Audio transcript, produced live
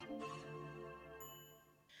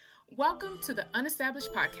Welcome to the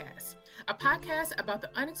Unestablished Podcast, a podcast about the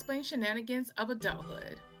unexplained shenanigans of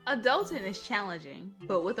adulthood. Adulting is challenging,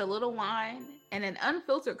 but with a little wine and an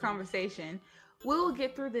unfiltered conversation, we will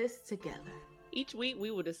get through this together. Each week,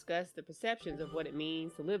 we will discuss the perceptions of what it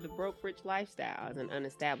means to live the broke-rich lifestyle as an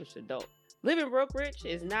unestablished adult. Living broke-rich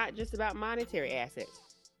is not just about monetary assets.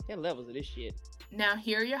 There are levels of this shit. Now,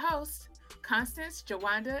 here are your hosts, Constance,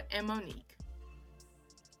 Jawanda, and Monique.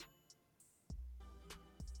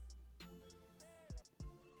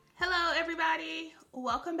 Hello, everybody.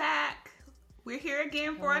 Welcome back. We're here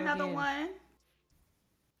again for another one.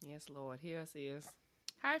 Yes, Lord. Here us is.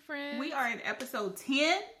 Hi, friends. We are in episode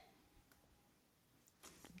 10.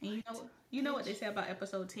 And you know what they say about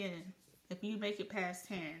episode 10. If you make it past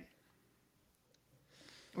 10.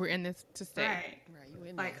 We're in this to stay. Right. You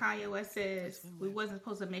in Like there. Kanye West says, we wasn't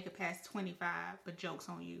supposed to make it past 25, but joke's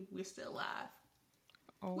on you. We're still alive.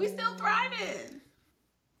 Oh. We still thriving.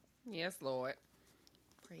 Yes, Lord.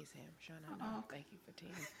 Praise him. Shauna, thank you for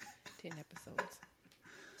 10 episodes.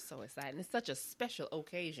 So exciting. It's such a special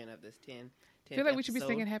occasion of this 10 I feel like we should be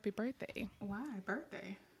singing happy birthday. Why?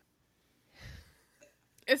 Birthday?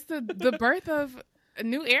 It's the birth of a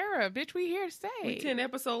new era. Bitch, we here to stay. We're 10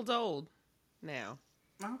 episodes old now.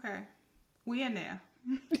 Okay. We in there.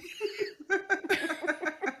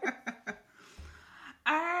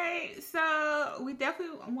 All right. So we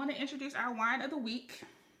definitely want to introduce our wine of the week.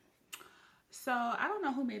 So I don't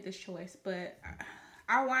know who made this choice, but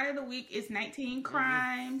our wine of the week is 19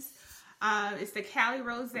 Crimes. It's the Cali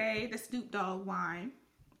Rosé, the Snoop Dogg wine,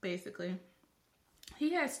 basically.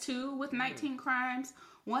 He has two with 19 Crimes.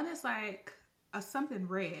 One is like a something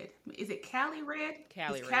red. Is it Cali Red?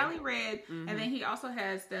 Cali Red. And then he also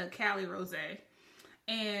has the Cali Rosé.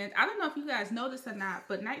 And I don't know if you guys know this or not,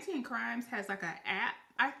 but 19 Crimes has like an app,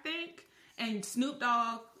 I think. And Snoop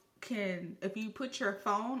Dogg can, if you put your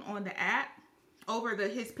phone on the app over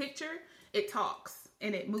his picture, it talks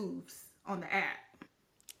and it moves on the app.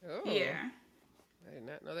 Oh. Yeah. I did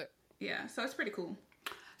not know that. Yeah, so it's pretty cool.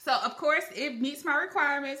 So, of course, it meets my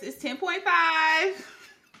requirements. It's 10.5.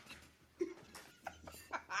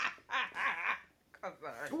 I'm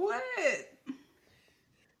sorry. What?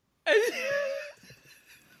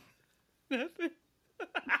 Nothing.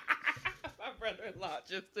 My brother-in-law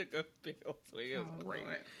just took a pill, so he was great.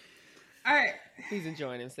 All right. He's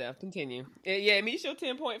enjoying himself. Continue. Yeah, meet your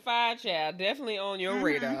 10.5, child. Definitely on your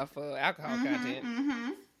radar for alcohol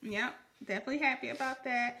content. Yep. Definitely happy about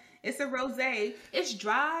that. It's a rosé. It's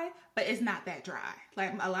dry, but it's not that dry.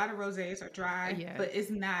 Like a lot of rosés are dry, but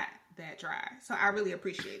it's not that dry. So I really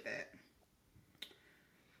appreciate that.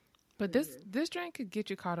 But this drink could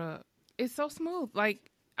get you caught up. It's so smooth.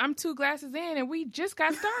 Like, I'm 2 glasses in and we just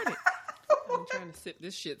got started. I'm trying to sip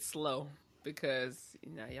this shit slow because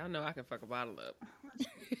y'all know I can fuck a bottle up.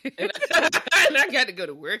 and I got to go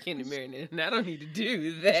to work in a minute, and I don't need to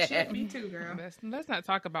do that. Shit, me too, girl. Let's not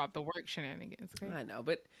talk about the work shenanigans. Okay? I know,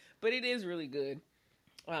 but it is really good.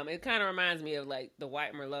 It kind of reminds me of like the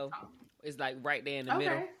White Merlot. It's like right there in the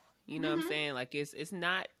middle. You know what I'm saying? Like it's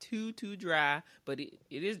not too dry, but it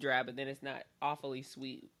is dry, but then it's not awfully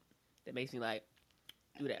sweet. That makes me like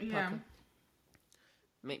do that pucker.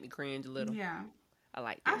 Make me cringe a little. Yeah. I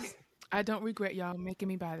like this. I don't regret y'all making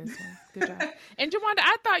me buy this one. Good job. And Jawanda,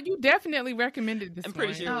 I thought you definitely recommended this I'm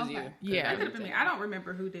pretty one. sure it was you. Yeah. It could have been me. I don't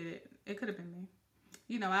remember who did it. It could have been me.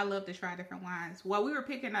 You know, I love to try different wines. While we were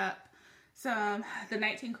picking up the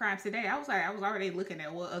 19 Crimes today, I was already looking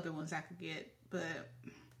at what other ones I could get, but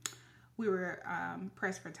we were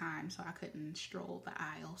pressed for time, so I couldn't stroll the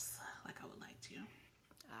aisles like I would like to.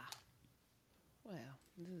 Well,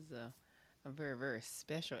 this is a very, very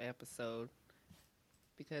special episode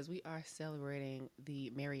because we are celebrating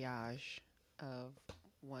the marriage of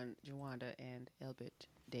one Jawanda and Elbert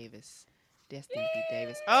Davis. Destiny B.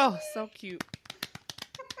 Davis. Oh, so cute.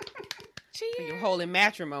 For your holy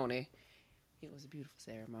matrimony. It was a beautiful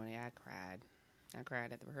ceremony. I cried. I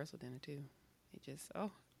cried at the rehearsal dinner too. It just,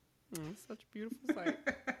 it's such a beautiful sight.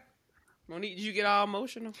 Monique, did you get all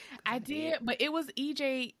emotional? I did, but it was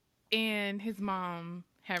EJ and his mom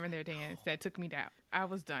having their dance that took me down. I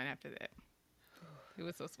was done after that. It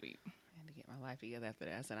was so sweet. I had to get my life together after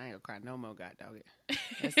that. I said, I ain't gonna cry no more, god dog it.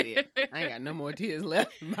 That's it. I ain't got no more tears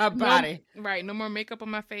left in my body. No more makeup on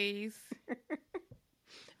my face.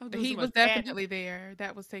 The He heat was definitely there.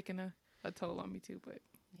 That was taking a toll on me too, but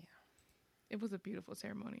yeah, it was a beautiful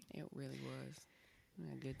ceremony. it really was. We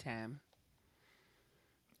had a good time.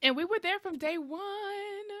 And we were there from day one.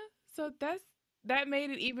 So that made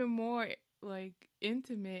it even more like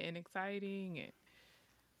intimate and exciting and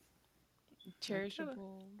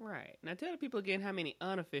cherishable. Right. Now tell the people again how many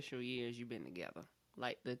unofficial years you've been together.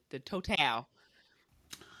 Like the total.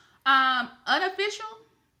 Unofficial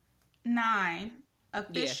 9,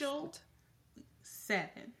 official Yes. 7,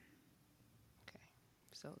 Okay.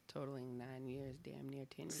 So totaling 9 years, damn near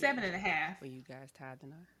 10 years. 7.5. Were you guys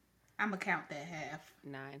tithing her? I'm gonna count that half.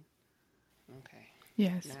 9. Okay.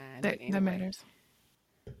 Yes, 9. that Anyway, matters.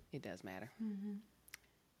 It does matter. Mm-hmm.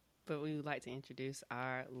 But we would like to introduce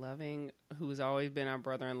our loving, who's always been our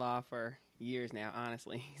brother-in-law for years now,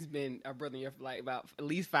 honestly. He's been our brother-in-law for like about at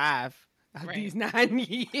least 5 of these 9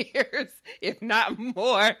 years, if not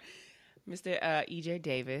more. Mr. EJ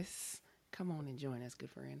Davis, come on and join us,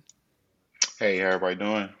 good friend. Hey, how everybody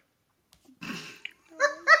doing?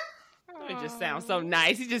 It just sounds so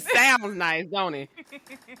nice. He just sounds nice, don't he?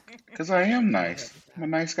 Because I am nice. I'm a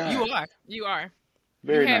nice guy. You are. You are.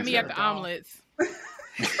 Very You had nice me guy. at the omelets.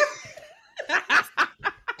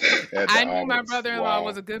 At the I knew my omelets. brother-in-law Wow.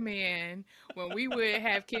 was a good man when we would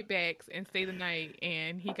have kickbacks and stay the night,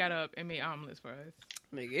 and he got up and made omelets for us.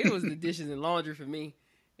 Nigga, it was the dishes and laundry for me.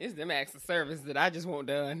 It's them acts of service that I just want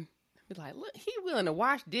done. Be like, look, he willing to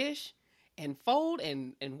wash dish and fold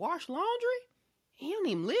and wash laundry? He don't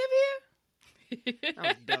even live here? I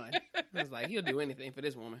was done. I was like, he'll do anything for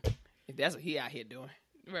this woman. If that's what he out here doing.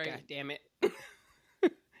 Right. God damn it.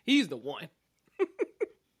 He's the one.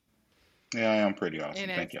 Yeah, I am pretty awesome.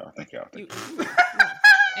 And Thank y'all. Thank y'all. You,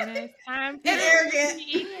 And it's time for And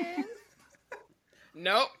arrogant.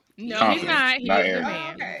 nope. No, Confident, he's not. He's not a good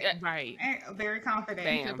arrogant. man. Okay. Right. Very confident.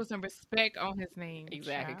 Bam. To put some respect on his name.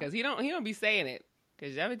 Exactly, child. because he don't be saying it.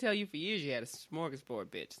 Because I would tell you for years you had a smorgasbord,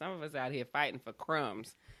 bitch. Some of us out here fighting for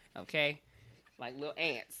crumbs, okay? Like little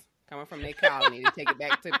ants coming from their colony to take it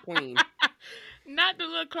back to the queen. Not the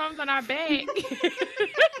little crumbs on our back.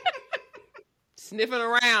 Sniffing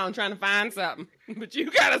around trying to find something. But you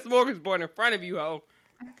got a smorgasbord in front of you, ho.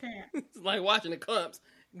 I can't. It's like watching the clumps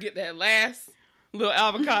get that last little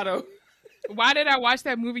avocado. Why did I watch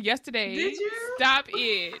that movie yesterday? Did you? Stop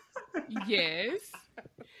it. Yes.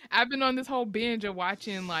 I've been on this whole binge of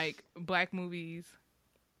watching like black movies.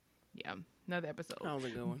 Yeah, another episode. That was a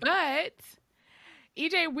good one. But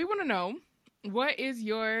EJ, we want to know, what is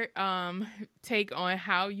your take on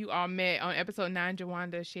how you all met? On episode 9,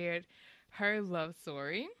 Jawanda shared her love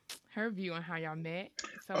story, her view on how y'all met.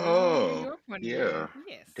 So we wanna hear your point of view. yeah.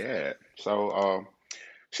 Yes. Dad. So,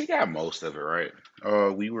 she got most of it, right?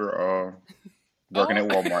 We were working at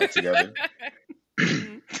Walmart together.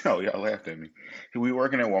 Oh, y'all laughed at me. We were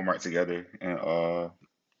working at Walmart together, and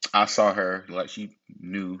I saw her, like she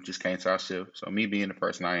knew, just came to our shift. So me being the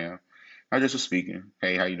person I am, I just was speaking.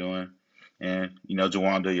 Hey, how you doing? And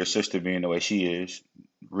Jawanda, your sister being the way she is,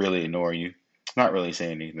 really ignore you, not really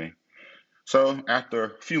saying anything. So after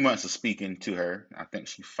a few months of speaking to her, I think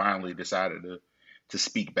she finally decided to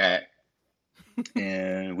speak back,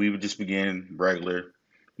 and we would just begin regular,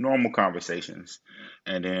 normal conversations.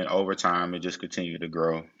 And then over time, it just continued to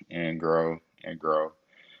grow and grow and grow.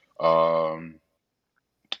 Um,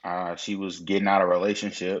 she was getting out of a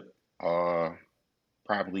relationship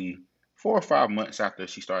probably 4 or 5 months after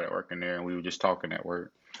she started working there, and we were just talking at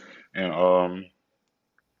work. And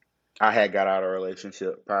I had got out of a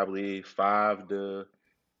relationship probably 5 to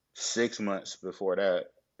 6 months before that,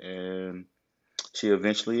 and she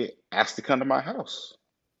eventually asked to come to my house.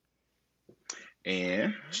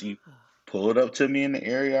 And she pulled up to me in the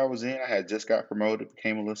area I was in. I had just got promoted,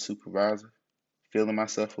 became a little supervisor, feeling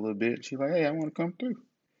myself a little bit. She's like, hey, I want to come through.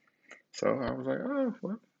 So I was like, oh,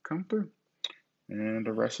 well, come through. And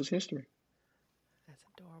the rest is history. That's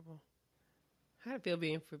adorable. How did it feel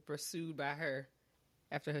being pursued by her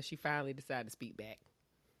after she finally decided to speak back?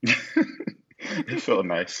 It felt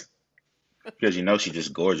nice. Because she's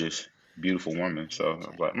just gorgeous, beautiful woman. So I was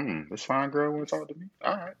like, this fine girl want to talk to me?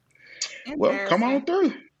 All right. Well, come on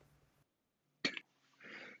through.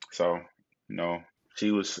 So,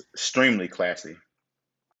 she was extremely classy.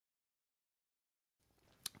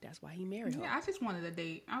 That's why he married her. Yeah, I just wanted a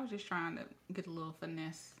date. I was just trying to get a little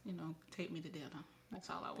finesse, take me to dinner. That's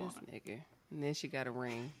all I This wanted. nigga. And then she got a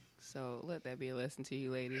ring. So let that be a lesson to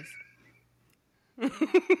you ladies.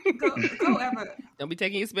 Go ever. Don't be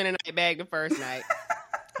taking your spending night bag the first night.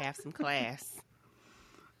 Have some class.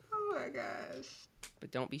 Oh my gosh.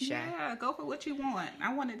 But don't be shy. Yeah, go for what you want.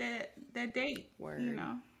 I wanted that date. Word.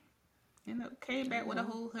 Came back with a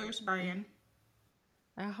whole hearse brand.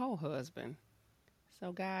 A whole husband.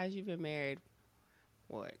 So guys, you've been married,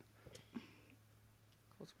 what?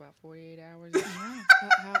 Close to about 48 hours?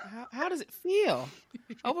 How does it feel?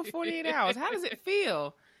 Over 48 hours. How does it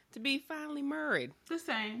feel to be finally married? The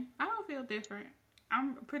same. I don't feel different.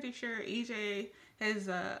 I'm pretty sure EJ has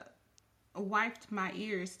wiped my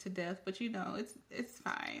ears to death, but it's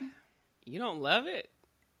fine. You don't love it?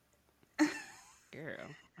 Girl,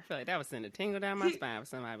 I feel like that would send a tingle down my spine for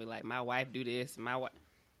somebody to be like, my wife do this, my wife.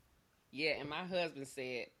 Yeah, and my husband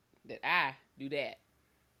said that I do that.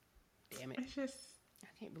 Damn it. It's just... I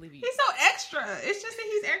can't believe you. He's so extra. It's just that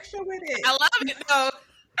he's extra with it. I love it,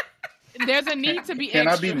 though. There's a need to be Can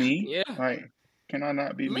extra. I be me? Yeah. Like, can I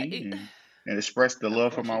not be me and express the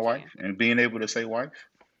love for my wife and being able to say wife?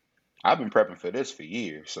 I've been prepping for this for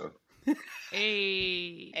years, so.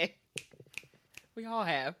 Hey. We all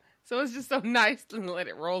have. So it's just so nice to let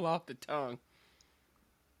it roll off the tongue.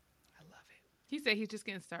 I love it. He said he's just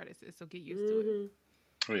getting started, so get used to it.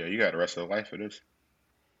 Oh yeah, you got the rest of the life for this.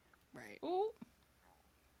 Right. Ooh.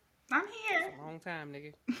 I'm here. It's a long time,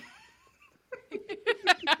 nigga.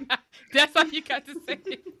 That's all you got to say.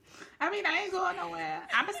 I mean, I ain't going nowhere.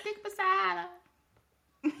 I'ma stick beside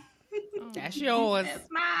her. That's yours. That's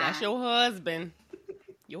mine. That's your husband.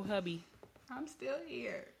 Your hubby. I'm still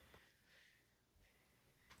here.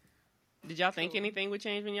 Did y'all think anything would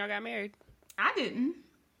change when y'all got married? I didn't.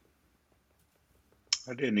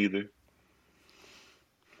 I didn't either.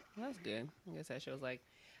 Well, that's good. I guess that shows, like,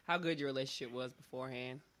 how good your relationship was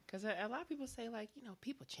beforehand. Because a lot of people say, like, you know,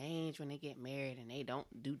 people change when they get married and they don't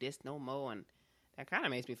do this no more. And that kind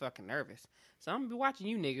of makes me fucking nervous. So I'm going to be watching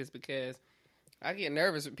you niggas because I get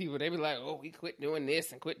nervous with people. They be like, oh, we quit doing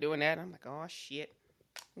this and quit doing that. I'm like, oh, shit.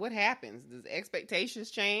 What happens? Does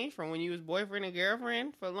expectations change from when you was boyfriend and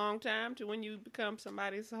girlfriend for a long time to when you become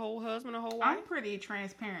somebody's whole husband or whole wife? I'm pretty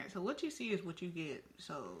transparent. So what you see is what you get.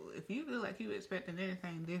 So if you feel like you expecting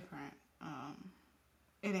anything different,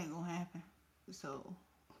 it ain't going to happen. So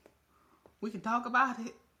we can talk about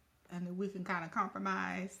it, and then we can kind of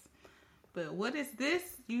compromise. But what is this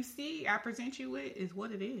you see I present you with is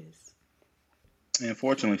what it is. And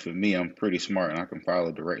fortunately for me, I'm pretty smart and I can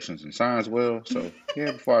follow directions and signs well. So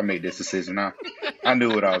yeah, before I made this decision, I knew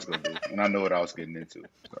what I was gonna do, and I know what I was getting into.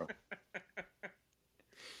 So.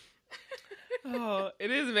 Oh,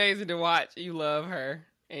 it is amazing to watch you love her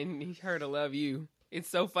and her to love you. It's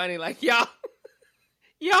so funny, like y'all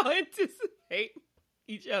anticipate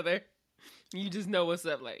each other. You just know what's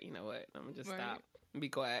up. Like, you know what? I'm gonna just stop and be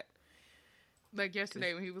quiet. Like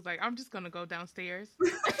yesterday when he was like, I'm just going to go downstairs.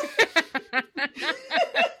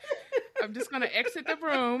 I'm just going to exit the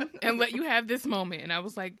room and let you have this moment. And I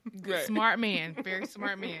was like, Right. Smart man. Very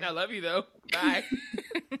smart man. I love you, though. Bye.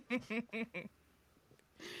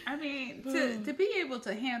 I mean, to be able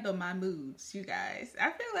to handle my moods, you guys, I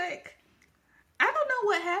feel like I don't know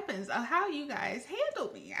what happens or how you guys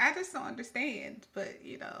handle me. I just don't understand. But,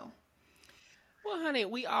 you know. Well, honey,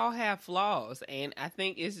 we all have flaws, and I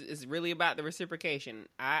think it's really about the reciprocation.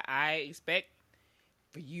 I expect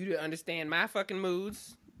for you to understand my fucking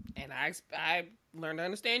moods, and I learn to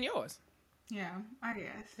understand yours. Yeah, I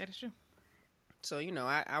guess. That is true. So, you know,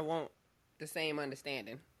 I want the same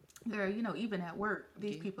understanding. Girl, you know, even at work,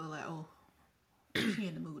 these people are like, oh, she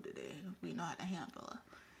in the mood today. We know how to handle her.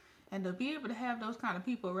 And to be able to have those kind of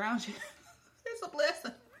people around you, it's a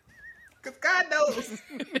blessing. Because God knows.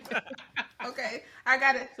 Okay, I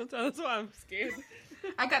got it. Sometimes that's why I'm scared.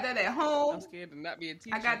 I got that at home. I'm scared to not be a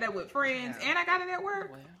teacher. I got that with friends, and I got it at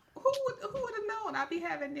work. Well. Who would have known? I'd be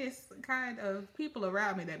having this kind of people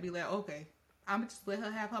around me that be like, okay, I'm going to just let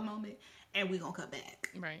her have her moment, and we going to come back.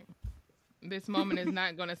 Right. This moment is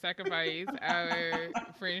not going to sacrifice our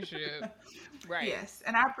friendship. Right. Yes,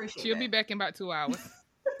 and I appreciate She'll that. be back in about 2 hours.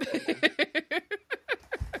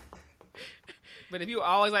 But if you were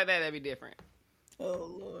always like that, that'd be different.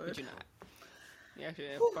 Oh, Lord. But you're not. You're actually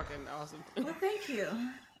fucking awesome. Well, thank you.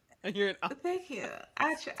 You're an Thank you.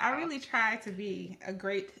 I really try to be a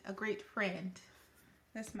great friend.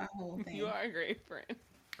 That's my whole thing. You are a great friend.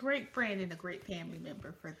 Great friend and a great family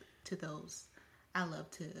member to those I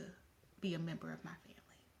love to be a member of my family.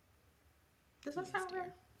 Does that sound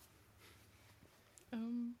right?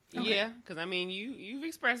 Okay. Yeah, because I mean, you've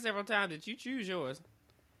expressed several times that you choose yours.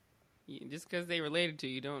 Just because they related to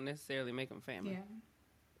you, don't necessarily make them family. Yeah,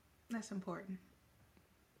 that's important.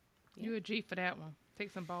 You a G for that one.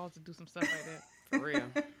 Take some balls to do some stuff like that. For real.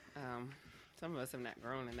 Some of us have not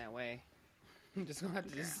grown in that way. I'm just gonna have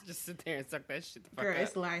to just sit there and suck that shit the fuck Girl, up.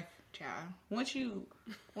 it's life, child. Once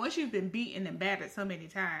you've been beaten and battered so many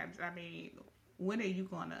times, I mean, when are you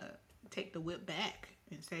gonna take the whip back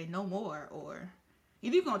and say no more? Or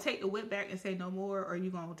either you gonna take the whip back and say no more, or you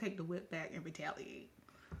gonna take the whip back and retaliate.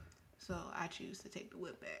 So I choose to take the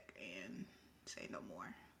whip back and say no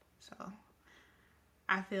more. So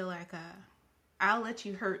I feel like I'll let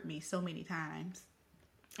you hurt me so many times.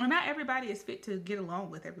 And not everybody is fit to get along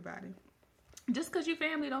with everybody. Just because you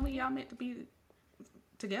family don't mean y'all meant to be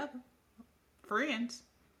together. Friends.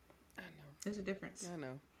 I know. There's a difference. I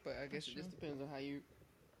know. But I guess it just depends on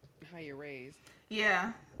how you're raised.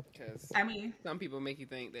 Yeah. Because I mean, some people make you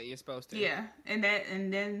think that you're supposed to. Yeah, and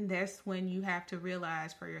then that's when you have to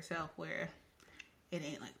realize for yourself where it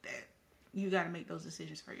ain't like that. You got to make those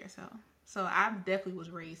decisions for yourself. So I definitely was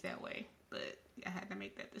raised that way, but I had to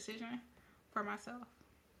make that decision for myself.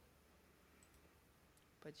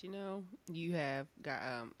 But you have got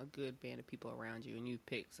a good band of people around you, and you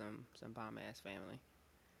picked some bomb ass family.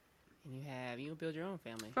 And you build your own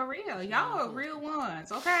family. For real. Y'all are real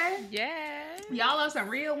ones, okay? Yeah. Y'all are some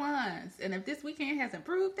real ones. And if this weekend hasn't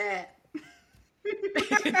proved that,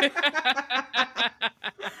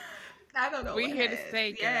 I don't know. We're here to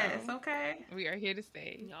stay, girl. Yes, okay. We are here to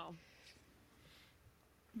stay. Y'all.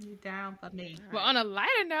 You down for me. Well, on a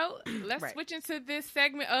lighter note, let's switch into this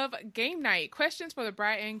segment of Game Night. Questions for the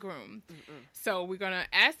bride and groom. So we're going to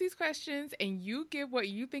ask these questions, and you give what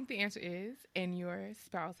you think the answer is, and your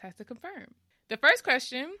spouse has to confirm. The first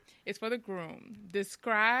question is for the groom.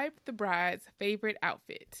 Describe the bride's favorite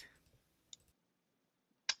outfit.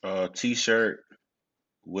 T-shirt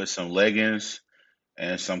with some leggings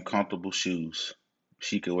and some comfortable shoes.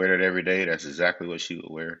 She could wear that every day. That's exactly what she would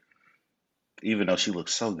wear. Even though she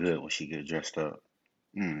looks so good when she gets dressed up.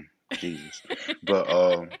 Jesus. But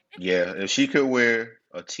yeah, if she could wear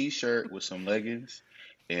a t-shirt with some leggings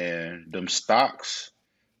and them stocks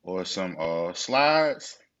or some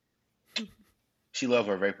slides, she love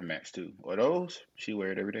her Vapor Max too. Or those, she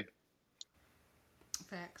wear it every day.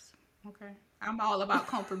 Facts. Okay. I'm all about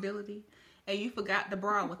comfortability. And you forgot the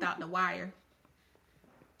bra without the wire.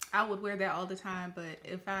 I would wear that all the time, but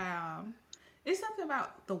if it's something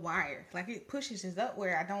about the wire. Like, it pushes us up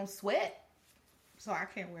where I don't sweat. So I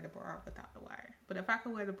can't wear the bra without the wire. But if I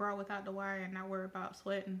could wear the bra without the wire and not worry about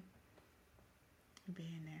sweating, I'd be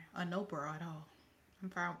in there. Or no bra at all.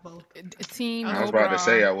 I'm fine with both. Team I was no about bra. to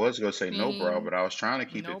say, I was going to say no Team bra, but I was trying to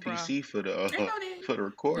keep no it bra. PC for the need. for the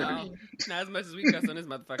recording. No, not as much as we cuss on this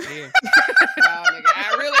motherfucker here. Wow, nigga,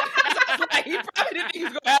 I was like, he probably didn't think he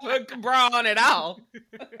was going to have a bra on at all.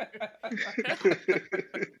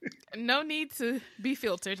 No need to be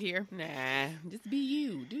filtered here. Nah, just be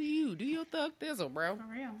you. Do you. Do your thug thizzle, bro. For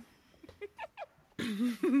real.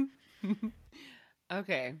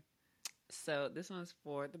 Okay. So this one's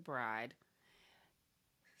for the bride.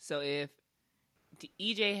 So if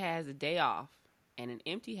EJ has a day off and an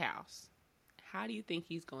empty house, how do you think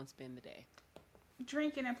he's going to spend the day?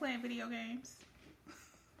 Drinking and playing video games.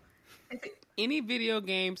 Any video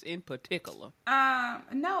games in particular?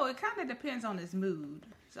 No, it kind of depends on his mood.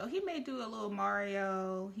 So he may do a little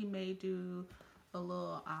Mario. He may do a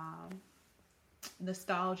little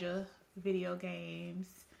nostalgia video games.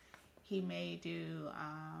 He may do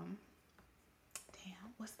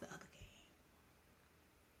what's the other game?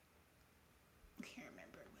 I can't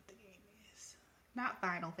remember what the game is. Not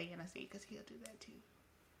Final Fantasy, because he'll do that too.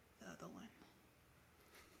 The other one.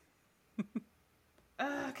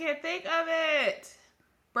 I can't think of it.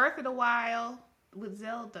 Breath of the Wild with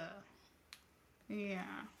Zelda. Yeah.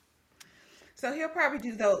 So he'll probably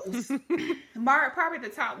do those. Probably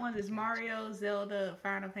the top one is Mario, Zelda,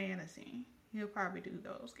 Final Fantasy. He'll probably do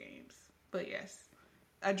those games. But yes,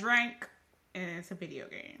 a drink and some video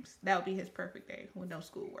games. That would be his perfect day with no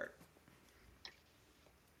schoolwork.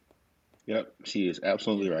 Yep, she is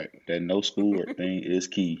absolutely right. That no schoolwork thing is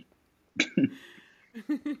key.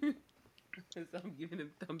 So I'm giving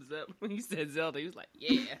him thumbs up. When you said Zelda, he was like,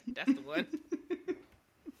 yeah, that's the one.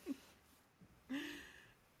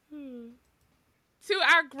 To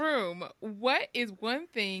our groom, what is one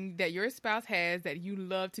thing that your spouse has that you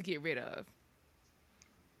love to get rid of?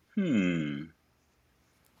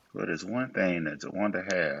 What is one thing that's one to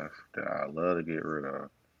have that I love to get rid of?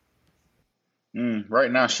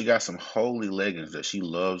 Right now, she got some holy leggings that she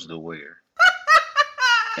loves to wear.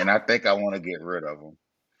 And I think I want to get rid of them.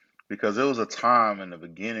 Because there was a time in the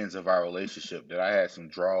beginnings of our relationship that I had some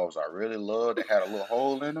drawers I really loved that had a little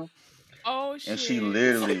hole in them. Oh, shit. And she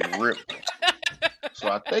literally ripped them. So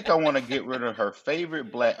I think I want to get rid of her favorite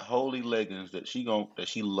black holy leggings that she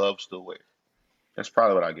loves to wear. That's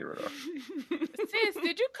probably what I get rid of. Sis,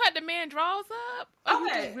 did you cut the man drawers up? Or you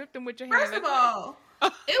just ripped them with your hand? First of all,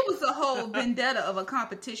 it was a whole vendetta of a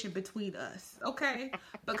competition between us, okay?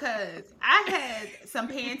 Because I had some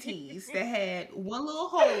panties that had one little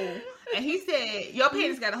hole, and he said, your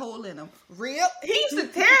panties got a hole in them. Real? He used to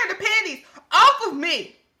tear the panties off of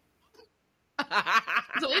me.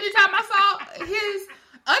 So anytime I saw his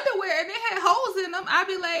underwear and it had holes in them, I'd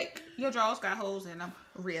be like, your drawers got holes in them.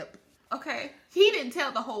 Rip. Okay? He didn't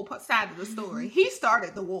tell the whole side of the story. He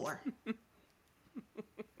started the war.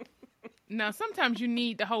 Now, sometimes you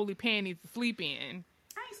need the holy panties to sleep in.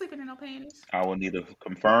 I ain't sleeping in no panties. I will neither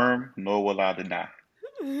confirm nor will I deny.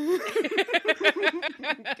 Good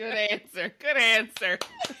answer. Good answer.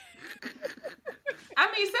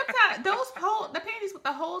 I mean, sometimes the panties with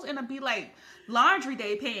the holes in them be like laundry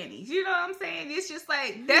day panties. You know what I'm saying? It's just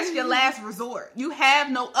like, that's your last resort. You have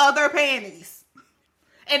no other panties.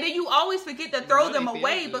 And then you always forget to throw them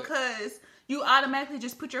away because you automatically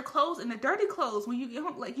just put your clothes in the dirty clothes when you get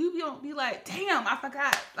home. Like, you don't be like, damn, I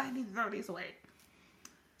forgot. I need to throw these away.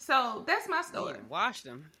 So that's my story. Yeah, wash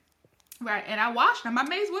them. Right. And I washed them. I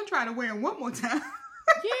may as well try to wear them one more time.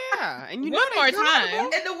 Yeah. And you one more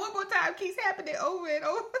time. And the one more time keeps happening over and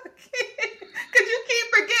over again. Because you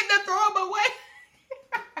keep forgetting to throw them away.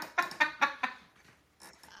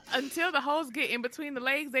 Until the holes get in between the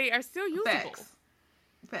legs, they are still usable.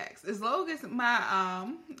 Facts. As long as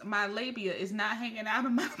my labia is not hanging out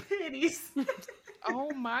of my panties.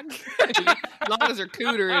 Oh my god! As long as they're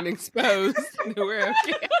cooter and exposed, we're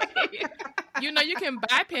okay. You know, you can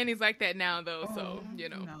buy panties like that now, though. So you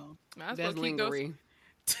know, that's lingerie.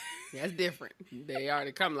 That's different. They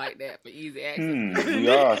already come like that for easy access. We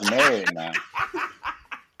are married now.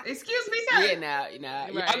 Excuse me, sir. Yeah, now.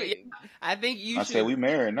 Right. I think you should. I said we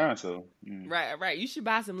married now, so. Right. You should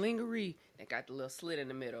buy some lingerie that got the little slit in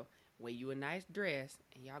the middle. Wear you a nice dress,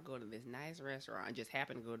 and y'all go to this nice restaurant and just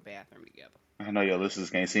happen to go to the bathroom together. I know your listeners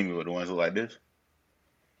can't see me with the ones who look like this.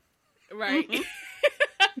 Right.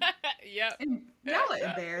 Yep. And y'all are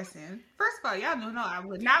embarrassing. First of all, y'all know I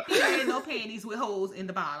would not be wearing no panties with holes in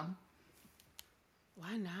the bottom.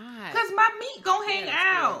 Why not? Because my meat gonna hang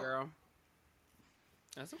out. Cool, girl.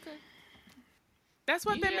 That's okay. That's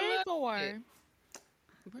what they're made for.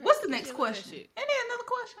 What's the next question? And then another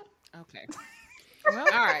question. Okay. Well,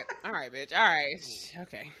 all right, bitch. All right.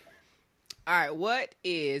 Okay. All right. What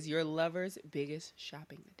is your lover's biggest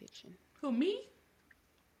shopping addiction? Who, me?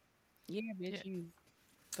 Yeah, bitch. You.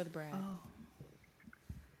 For the bride. Oh.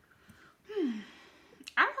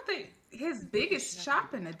 I don't think his biggest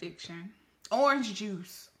shopping addiction. Orange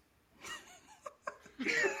juice.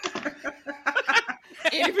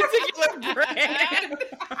 Any particular brand?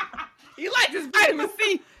 He likes his vitamin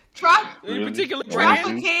C. Any particular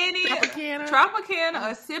brand?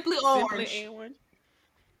 Tropicana or Simply Orange.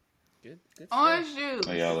 Good orange juice.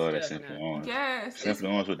 Oh, y'all love that Simply Orange. Yes. Simply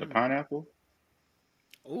Orange with the pineapple.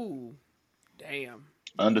 Ooh, damn.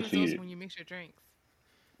 Undefeated. When you mix your drinks.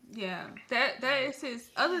 Yeah, that is his.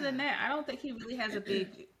 Other than that, I don't think he really has a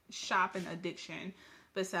big shopping addiction.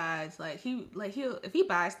 Besides, he'll if he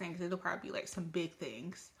buys things, it'll probably be like some big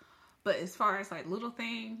things. But as far as like little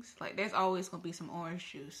things, like there's always gonna be some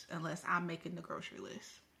orange juice unless I'm making the grocery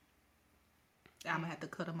list. I'm gonna have to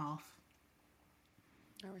cut them off.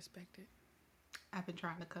 I respect it. I've been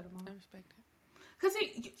trying to cut them off. I respect it. Cause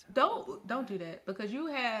don't do that because you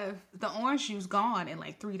have the orange juice gone in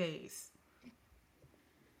like 3 days.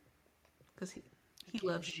 Cause he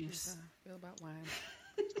loves juice. I feel about wine.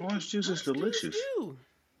 Orange juice is delicious.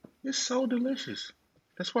 It's so delicious.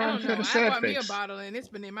 That's why I had a sad bought face. me a bottle and it's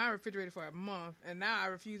been in my refrigerator for a month, and now I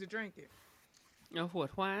refuse to drink it. Of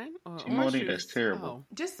what, wine or orange juice? That's terrible. Oh.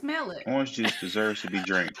 Just smell it. Orange juice deserves to be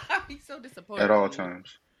drank. He's so disappointed at all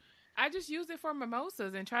times. I just use it for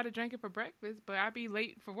mimosas and try to drink it for breakfast, but I be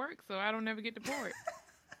late for work, so I don't never get to pour it.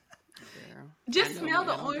 Just smell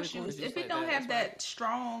the orange juice. If it don't have that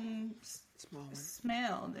strong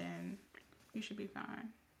smell, then you should be fine.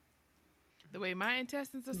 The way my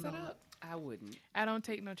intestines are set up, I wouldn't. I don't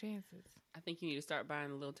take no chances. I think you need to start buying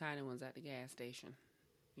the little tiny ones at the gas station.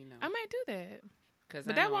 You know, I might do that.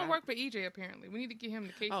 But that won't work for EJ, apparently. We need to get him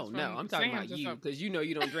the cases. Oh, no. I'm talking about you. Because you know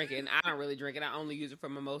you don't drink it. And I don't really drink it. I only use it for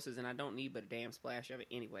mimosas. And I don't need but a damn splash of it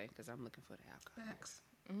anyway. Because I'm looking for the alcohol. Facts.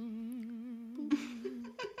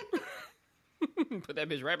 Put that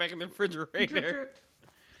bitch right back in the refrigerator.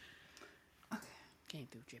 Okay. Came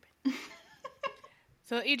through dripping.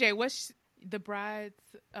 So, EJ, what's the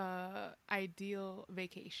bride's ideal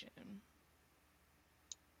vacation?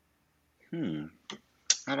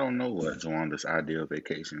 I don't know what Joanda's ideal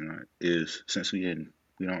vacation is, since we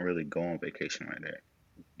don't really go on vacation like that,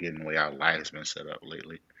 given the way our life's been set up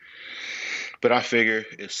lately. But I figure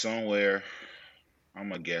it's somewhere, I'm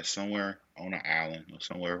gonna guess somewhere on an island or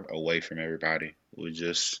somewhere away from everybody, with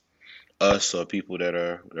just us or people that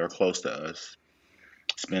are close to us,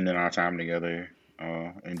 spending our time together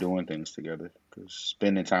and doing things together. Because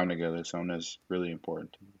spending time together is something that's really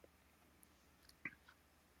important to me.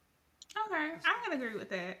 Okay, I can agree with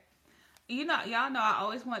that. Y'all know I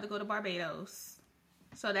always wanted to go to Barbados.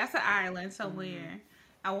 So that's an island somewhere.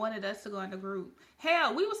 I wanted us to go in a group.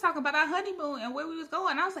 Hell, we was talking about our honeymoon and where we was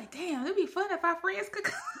going. I was like, damn, it'd be fun if our friends could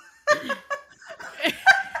come.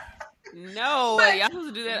 No, But- y'all supposed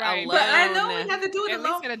to do that Right. alone. But I know we have to do it At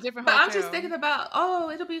alone. least at a different But hotel. I'm just thinking about,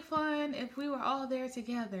 it'll be fun if we were all there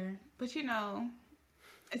together. But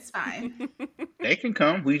it's fine. They can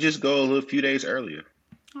come. We just go a little few days earlier,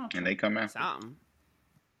 Okay. and they come after. Something.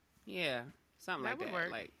 Yeah, something That like would that.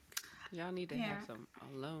 work. Like y'all need to Yeah. have some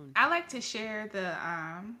alone. I like to share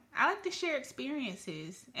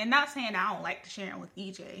experiences, and not saying I don't like to share them with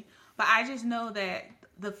EJ, but I just know that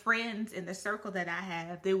the friends in the circle that I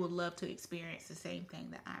have, they would love to experience the same thing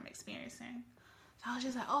that I'm experiencing. So I was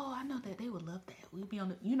just like, oh, I know that they would love that. We'd be on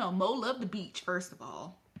the, Mo loved the beach, first of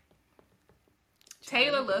all.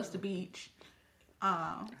 Taylor loves the beach.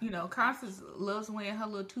 Constance loves wearing her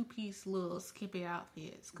little two-piece little skimpy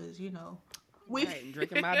outfits, because, we Right,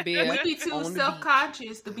 drinking my beer. we be too on the beach.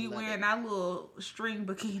 self-conscious to be love wearing it. our little string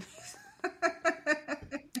bikinis.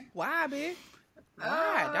 Why, bitch?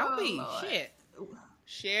 Why? Don't be Lord. shit.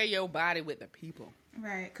 Share your body with the people.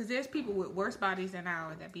 Right, because there's people with worse bodies than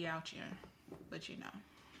ours that be out here. But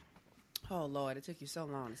Oh Lord, it took you so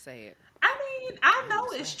long to say it. I mean, I know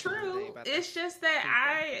I'm it's so sorry true. about that. It's just that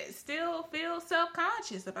I still feel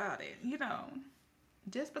self-conscious about it.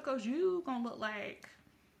 Just because you gonna look like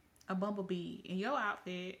a bumblebee in your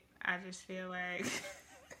outfit, I just feel like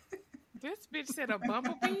This bitch said a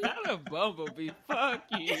bumblebee. Not a bumblebee. Fuck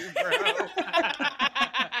you, bro.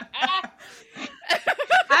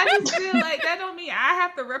 I just feel like that don't mean I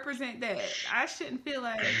have to represent that. I shouldn't feel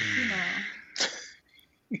like,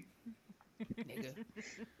 Nigga.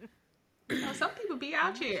 some people be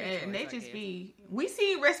out here and they choice, I just guess. be. We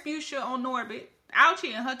see Respucia on Norbit out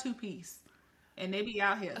here in her two-piece, and they be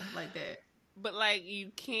out here like that. But like,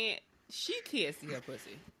 she can't see her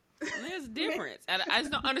pussy. There's a difference. And I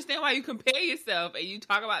just don't understand why you compare yourself and you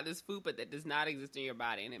talk about this fupa that does not exist in your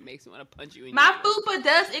body, and it makes me want to punch you in My your fupa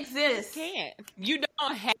does exist. You can't. You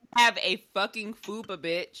don't have a fucking fupa,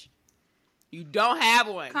 bitch. You don't have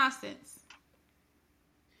one. Constance,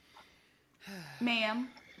 ma'am,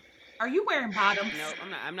 are you wearing bottoms? No, I'm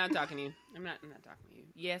not. I'm not talking to you. I'm not talking to you.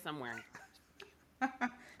 Yes, I'm wearing.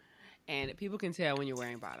 And people can tell when you're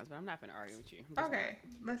wearing bottoms, but I'm not gonna argue with you. I'm just Okay,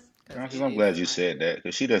 let's. Constance, I'm glad you said that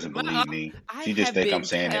because she doesn't believe me. I She just have think been I'm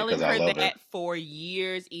saying it telling because I love her. that for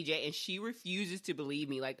years, EJ, and she refuses to believe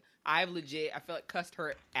me. Like, I feel like cussed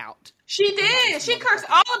her out. She did. She cursed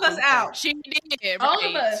all of us out. She did. All right.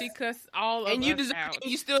 of us. She cussed all of And you us deserve, out.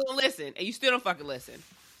 and you still don't listen, and you still don't fucking listen.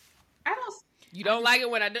 I don't. You don't like it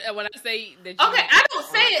when I say that. Okay, I don't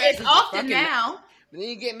say my it face as is often fucking- now. But then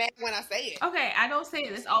you get mad when I say it. Okay, I don't say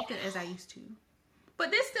it as often as I used to. But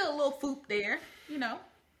there's still a little foop there,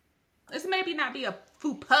 It's maybe not be a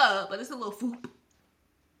foop hub, but it's a little foop.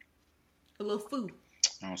 A little foop.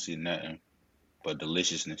 I don't see nothing but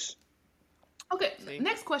deliciousness. Okay, See?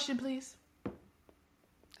 next question, please.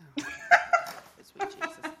 Sweet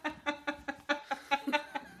Jesus.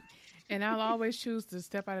 And I'll always choose to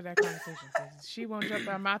step out of that conversation. So she won't jump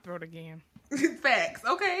down my throat again. Facts,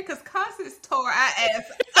 okay? Because Constance tore our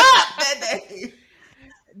ass up that day.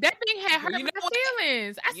 That thing had hurt You know my what?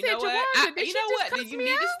 feelings. I You said, know what? Jawanda, did You she know just what? cuss You me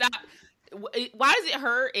need out? to stop. Why does it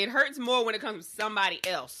hurt? It hurts more when it comes from somebody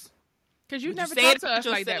else. Because you've Would you never say talked it to about us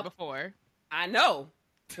like that yourself? before. I know,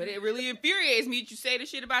 but it really infuriates me that you say the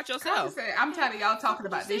shit about Constance yourself. said, I'm tired of y'all talking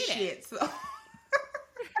about you this say that? shit. So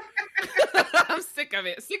I'm sick of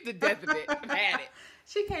it. Sick to death of it. I've had it.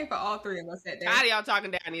 she came for all three of us that day. Tired of y'all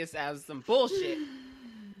talking down here as some bullshit.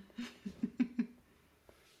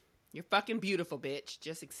 You're fucking beautiful, bitch.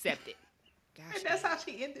 Just accept it. Gosh, And that's how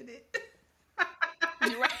she ended it.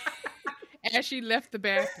 you're right. As she left the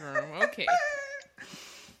bathroom. Okay.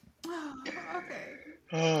 Okay.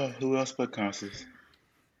 Oh, who else but Constance?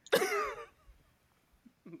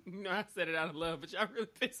 You know I said it out of love, but y'all really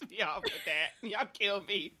pissed me off with that. Y'all killed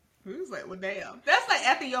me. He was like, well, damn. That's like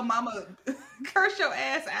after your mama curse your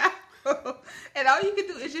ass out. And all you can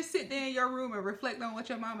do is just sit there in your room and reflect on what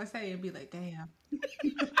your mama say and be like, damn.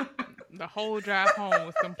 The whole drive home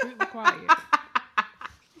was completely quiet.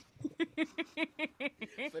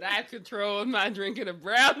 But I've controlled my drinking of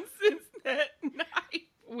brown since that night.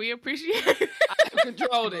 We appreciate it. I've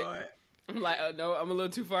controlled it. Lord. I'm like, oh no, I'm a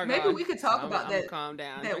little too far Maybe gone. we could talk I'm about gonna that calm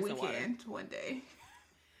down. that drink some water. weekend one day.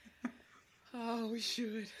 Oh, we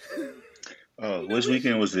should. Which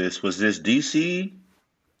weekend was this? Was this DC?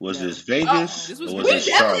 Was No. this Vegas? This was or was We this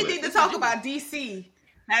definitely Charlotte? need to talk about DC.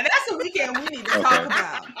 Now that's a weekend we need to Okay. talk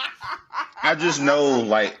about. I just know,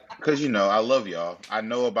 because I love y'all. I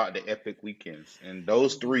know about the epic weekends, and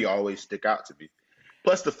those three always stick out to me.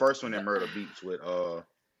 Plus the first one in Myrtle Beach with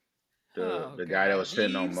the guy that was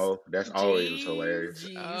sitting on Jeeves. Mo. That's always was hilarious.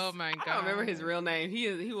 Jeeves. Oh my God. I don't remember his real name. He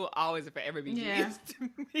will always and forever be Yeah. Jeeves to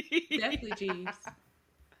me. Definitely Jeeves.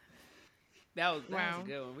 That was Wow. a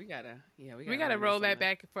good one. We gotta roll this that on.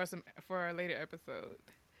 back for a later episode.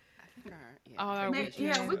 I think All our Maybe, weekend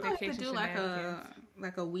yeah, we're gonna have to vacation do shenanigans.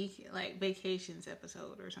 like a week like vacations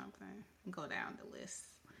episode or something. And go down the list.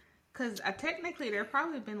 Because technically there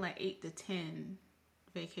probably been like 8 to 10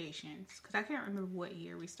 vacations. Because I can't remember what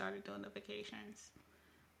year we started doing the vacations.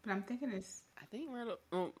 But I'm thinking it's. I think Myrtle.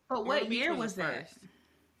 But what Myrtle Beach year the was that? first.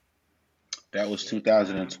 That was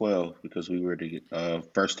 2012 because we were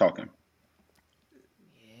first talking.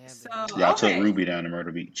 Yeah, So Y'all okay. took Ruby down to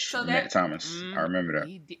Myrtle Beach. So Matt that- Thomas. I remember that.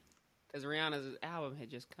 He did, because Rihanna's album had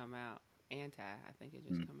just come out. Anti, I think it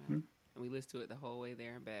just come out, and we listened to it the whole way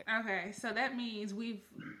there and back. Okay, so that means when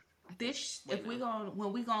we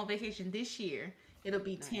go on vacation this year, it'll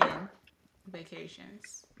be 10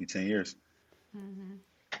 vacations. Be 10 years.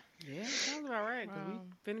 Yeah, sounds about right. Because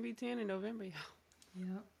we finna be 10 in November, y'all.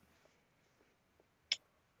 Yep.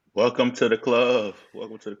 Welcome to the club.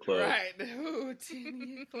 Welcome to the club. Right. Ooh,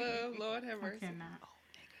 10-year club. Lord have I mercy.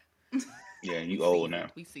 cannot. Yeah, you old now.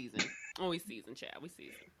 We seasoned. We seasoned, child. We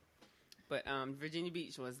seasoned. But Virginia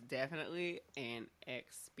Beach was definitely an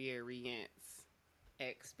experience.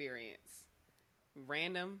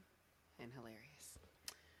 Random and hilarious.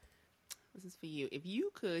 This is for you. If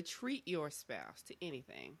you could treat your spouse to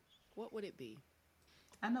anything, what would it be?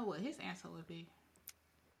 I know what his answer would be.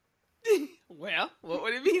 Well, what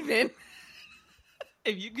would it be then?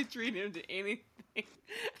 If you could treat him to anything.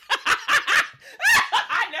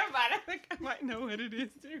 Never mind. I think I might know what it is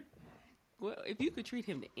too. Well, if you could treat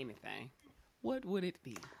him to anything, what would it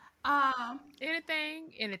be?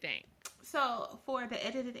 Anything. So for the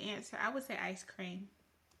edited answer, I would say ice cream.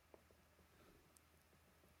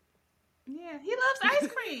 Yeah, he loves ice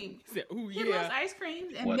cream. He said, ooh, He yeah. loves ice cream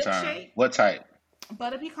and What milkshake, time? What type?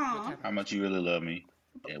 butter pecan. How much you really love me?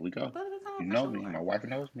 There we go. Butter pecan. You for know me. sure. My wife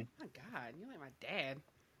knows me. My God, you're like my dad.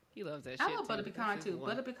 He loves that shit. I love too. butter That's pecan his too. one.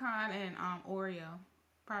 Butter pecan and Oreo,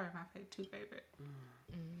 probably my two favorite.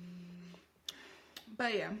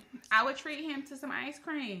 But yeah, I would treat him to some ice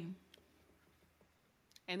cream.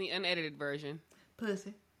 And the unedited version.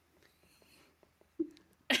 Pussy.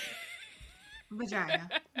 Vagina.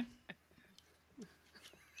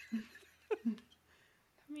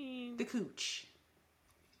 I mean, The cooch.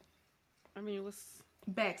 what's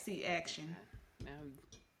Backseat action.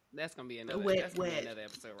 that's gonna be another. wet, That's gonna be wet. another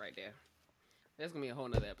episode right there. That's gonna be a whole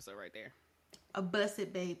nother episode right there. A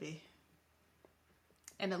busted baby.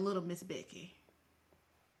 And a little Miss Becky.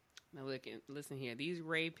 Now listen here. These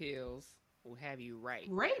Ray pills will have you right.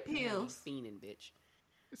 Ray They'll have you pills. fiending, bitch.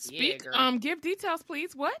 Speak. girl. Give details,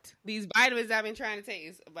 please. What? These vitamins I've been trying to take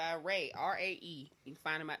is by Ray, R-A-E. You can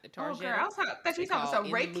find them at the Oh, Target. girl, I thought you were talking about some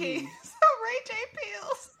Ray King. Some Ray J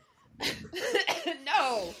pills.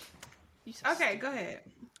 No. You so Okay, go ahead.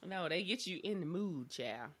 No, they get you in the mood,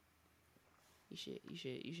 child. You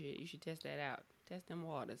should test that out. Test them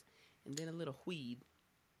waters, and then a little weed.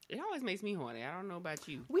 It always makes me horny. I don't know about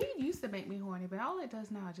you. Weed used to make me horny, but all it does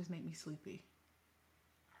now is just make me sleepy.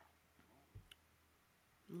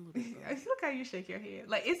 A little bit of both. Look how you shake your head.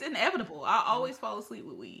 Like, it's inevitable. I always fall asleep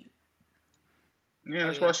with weed. Yeah,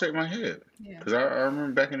 that's why I shake my head. Yeah. Because I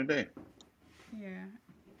remember back in the day. Yeah.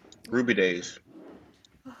 Ruby days.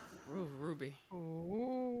 Ruby.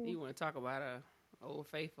 Oh, You want to talk about Old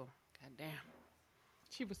Faithful? God damn.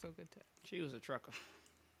 she was so good to. She was a trucker.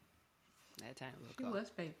 That time She was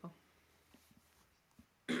faithful.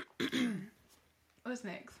 What's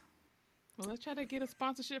next? Well, let's try to get a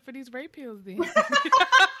sponsorship for these Ray pills then.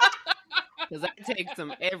 Because I take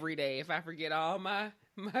some every day. If I forget all my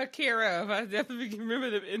care of, I definitely can remember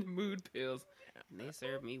them in mood pills. And they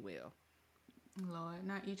serve me well. Lord,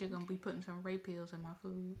 not EJ gonna be putting some Ray pills in my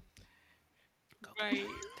food. Right.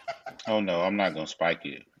 Oh, no, I'm not going to spike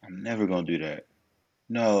it. I'm never going to do that.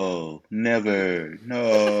 No, never.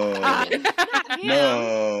 No. Not him.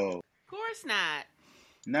 No. Of course not.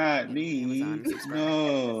 Not me. Amazon subscribe.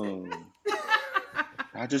 No.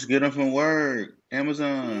 I just get them from work.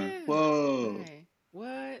 Amazon. Yeah. Whoa. Right.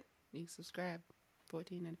 What? You can subscribe.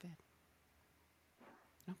 $14.95.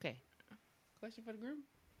 Okay. Question for the group?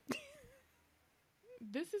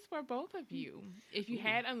 This is for both of you. If you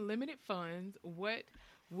had unlimited funds, what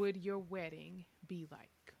would your wedding be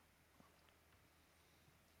like?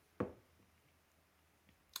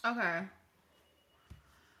 Okay.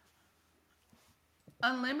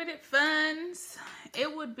 Unlimited funds.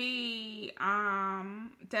 It would be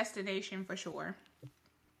destination for sure.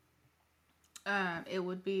 It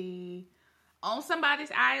would be on somebody's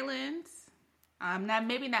island.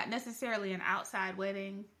 Not necessarily an outside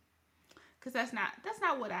wedding. because that's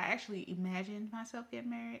not what I actually imagined myself getting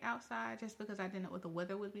married outside, just because I didn't know what the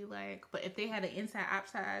weather would be like. But if they had an inside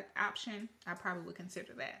outside option, I probably would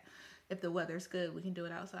consider that. If the weather's good, we can do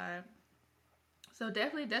it outside. So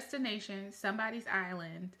definitely destination, somebody's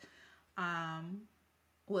island,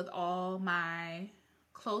 with all my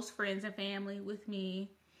close friends and family with me,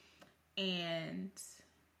 and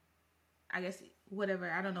I guess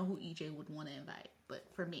whatever, I don't know who EJ would want to invite, but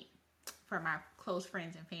for me, for my close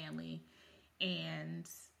friends and family, and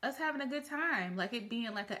us having a good time, like it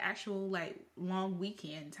being like an actual like long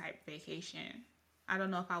weekend type vacation. I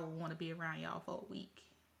don't know if I would want to be around y'all for a week,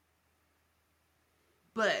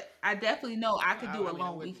 but I definitely know I could do a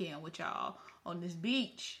long weekend with y'all on this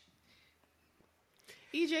beach.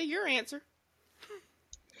 EJ, your answer.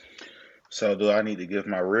 So do I need to give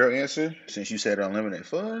my real answer since you said unlimited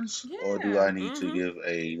funds, or do I need to give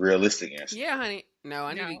a realistic answer? Yeah, honey. No,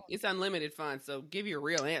 it's unlimited funds, so give your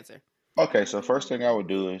real answer. Okay, so first thing I would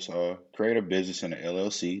do is create a business in an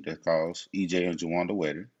LLC that calls EJ and Jawanda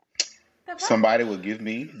Wedding. Somebody would give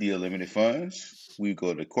me the unlimited funds. We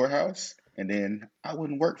go to the courthouse, and then I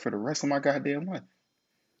wouldn't work for the rest of my goddamn life.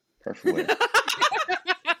 Perfect way.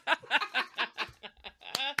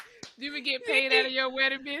 Do you even get paid out of your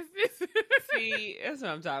wedding business? See, that's what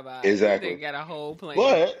I'm talking about. Exactly. They got a whole plan.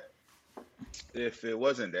 But if it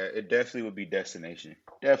wasn't that, it definitely would be destination.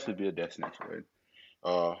 Definitely be a destination wedding.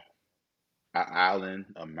 An island,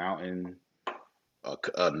 a mountain,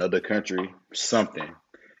 another country, something.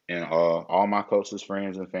 And all my closest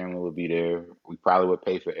friends and family would be there. We probably would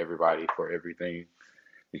pay for everybody for everything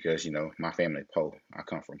because, you know, my family po. I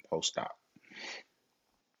come from post-op.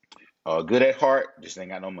 Good at heart, just ain't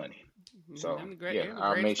got no money. So,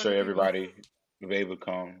 I'll make sure everybody will be able to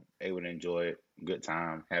come, able to enjoy it, good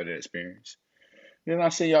time, have that experience. Then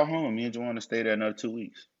I'll send y'all home. Me and Jawanda stay there another 2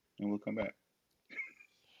 weeks, and we'll come back.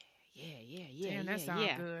 Yeah. Damn, that sounds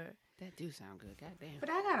good. That do sound good. Goddamn. But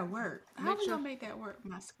I gotta work. How we gonna make that work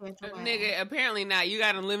with my schedule? Nigga, apparently not. You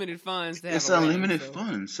got unlimited funds. It's unlimited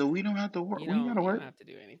funds, so we don't have to work. We gotta work. You don't have to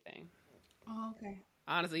do anything. Oh, okay.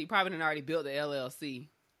 Honestly, you probably didn't already built the LLC,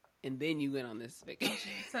 and then you went on this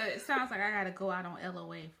vacation. So it sounds like I gotta go out on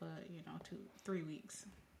LOA for 2-3 weeks.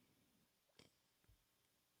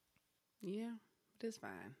 Yeah, but it's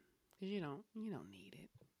fine because you don't need it.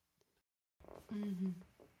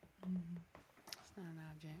 It's not an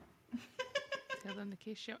object. Tell them to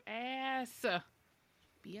kiss your ass,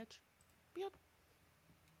 Bitch.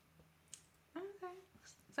 Okay.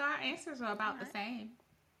 So our answers are about the same.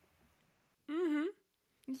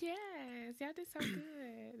 Yes, y'all did so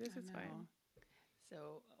good. This is fun.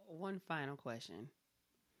 So one final question.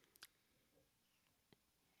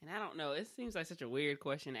 And I don't know, it seems like such a weird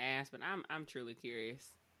question to ask, but I'm truly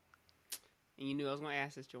curious. And you knew I was going to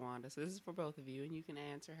ask this, Jawanda. So this is for both of you, and you can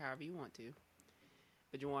answer however you want to.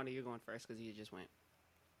 But Jawanda, you're going first because you just went.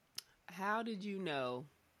 How did you know?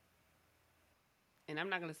 And I'm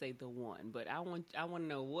not going to say the one, but I want to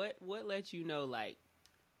know what let you know, like,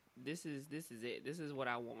 this is it. This is what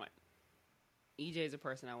I want. EJ is a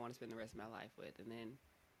person I want to spend the rest of my life with. And then,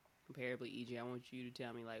 comparably, EJ, I want you to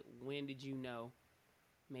tell me, like, when did you know?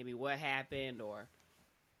 Maybe what happened or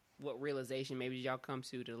what realization maybe did y'all come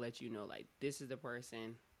to let you know, like, this is the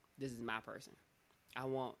person, this is my person. I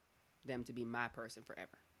want them to be my person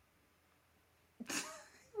forever.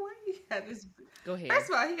 Why you got this? Go ahead. First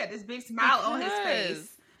of all, he got this big smile on his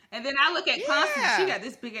face. And then I look at Constance, she got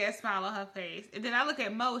this big ass smile on her face. And then I look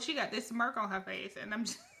at Mo, she got this smirk on her face. And I'm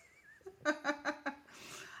just...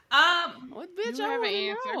 What bitch you have an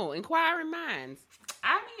answer? Know. Inquiring minds.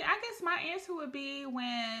 I mean, I guess my answer would be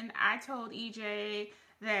when I told EJ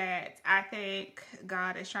that I think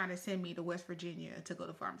God is trying to send me to West Virginia to go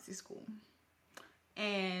to pharmacy school.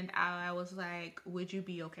 And I was like, would you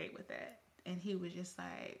be okay with that? And he was just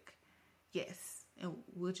like, yes. And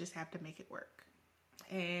we'll just have to make it work.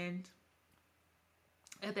 And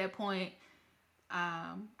at that point,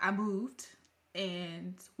 I moved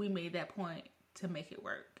and we made that point to make it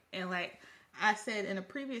work. And like I said in a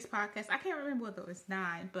previous podcast, I can't remember whether it was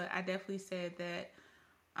 9, but I definitely said that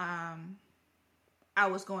I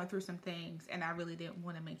was going through some things and I really didn't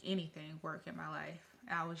want to make anything work in my life.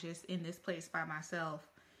 I was just in this place by myself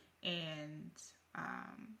and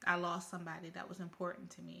I lost somebody that was important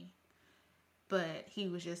to me. But he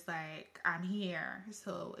was just like, I'm here.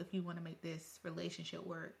 So if you want to make this relationship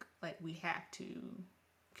work, like we have to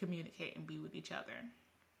communicate and be with each other.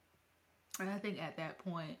 And I think at that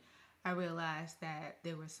point, I realized that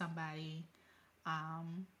there was somebody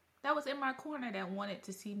that was in my corner that wanted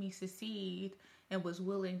to see me succeed and was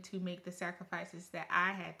willing to make the sacrifices that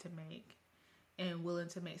I had to make and willing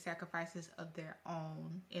to make sacrifices of their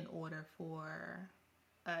own in order for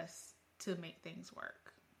us to make things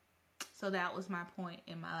work. So that was my point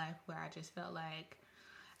in my life where I just felt like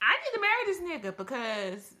I need to marry this nigga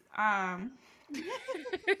because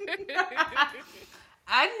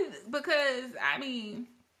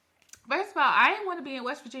first of all, I didn't want to be in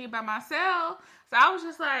West Virginia by myself. So I was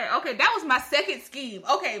just like, okay, that was my second scheme.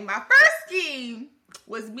 Okay, my first scheme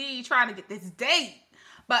was me trying to get this date.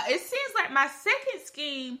 But it seems like my second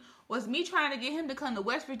scheme was me trying to get him to come to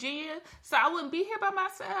West Virginia so I wouldn't be here by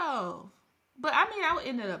myself. But I mean, I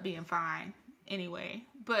ended up being fine anyway.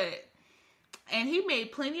 And he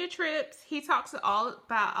made plenty of trips. He talks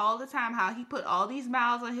about all the time how he put all these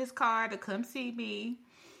miles on his car to come see me.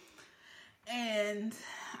 And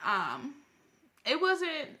it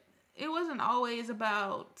wasn't always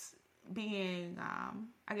about being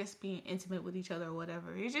being intimate with each other or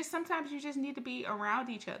whatever. It's just sometimes you just need to be around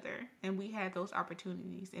each other, and we had those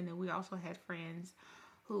opportunities. And then we also had friends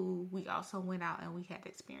who we also went out and we had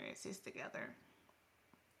experiences together.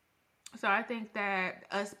 So I think that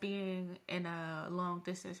us being in a long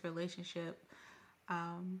distance relationship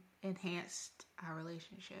enhanced our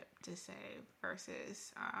relationship to say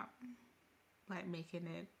versus like making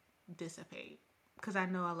it dissipate. Because I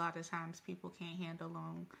know a lot of times people can't handle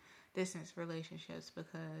long distance relationships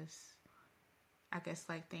because I guess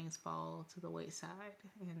like things fall to the wayside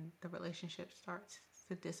and the relationship starts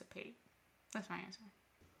to dissipate. That's my answer.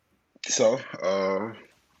 So,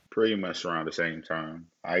 pretty much around the same time.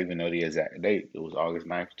 I even know the exact date. It was August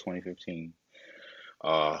 9th, 2015.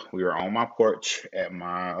 We were on my porch at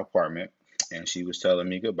my apartment, and she was telling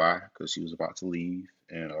me goodbye because she was about to leave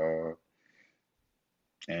and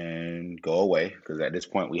go away. Because at this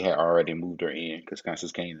point, we had already moved her in because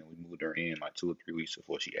Constance came and we moved her in like 2 or 3 weeks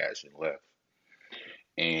before she actually left.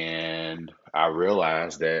 And I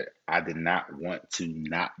realized that I did not want to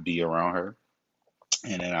not be around her,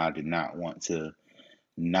 and then I did not want to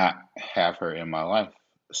not have her in my life.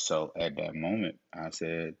 So at that moment, I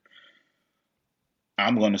said,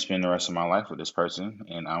 I'm going to spend the rest of my life with this person,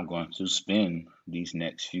 and I'm going to spend these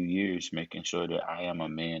next few years making sure that I am a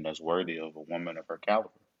man that's worthy of a woman of her caliber.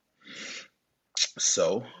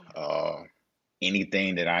 So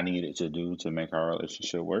anything that I needed to do to make our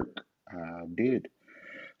relationship work, I did.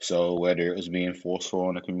 So whether it was being forceful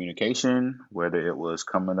in the communication, whether it was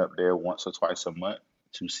coming up there once or twice a month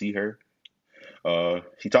to see her.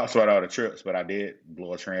 She talks about all the trips, but I did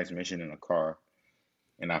blow a transmission in a car,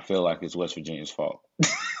 and I feel like it's West Virginia's fault.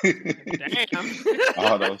 Damn.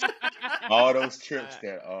 all those trips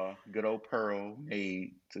that good old Pearl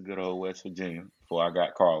made to good old West Virginia before I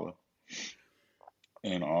got Carla.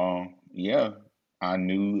 And I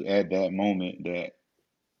knew at that moment that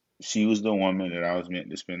she was the woman that I was meant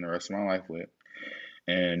to spend the rest of my life with.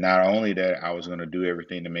 And not only that, I was going to do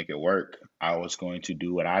everything to make it work. I was going to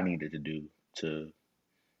do what I needed to do to,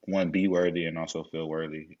 one, be worthy and also feel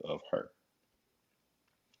worthy of her.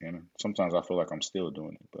 You know, sometimes I feel like I'm still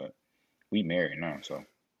doing it, but we married now, so.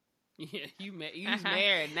 Yeah, you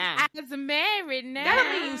married now. I was married now. That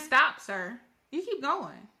don't mean you stop, sir. You keep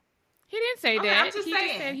going. He didn't say Okay, that. I'm just He saying.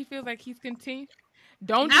 just said he feels like he's continuing.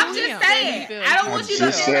 Don't I'm do just him. saying. I don't want you to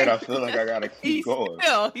just feel said like I feel like I gotta keep going.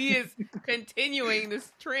 He is continuing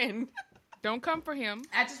this trend. Don't come for him.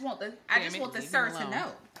 I just want the leave sir him to alone.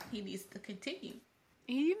 know he needs to continue.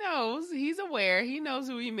 He knows. He's aware. He knows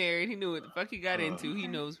who he married. He knew what the fuck he got into. He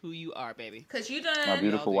knows who you are, baby. Cause you done My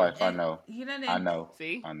beautiful wife, I know. You done I know.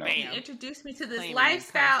 See? I know. Bam. You introduced me to this Claiming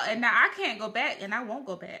lifestyle, constant. and now I can't go back, and I won't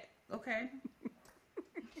go back. Okay.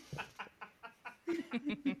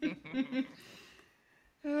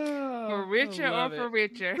 For richer or love for it.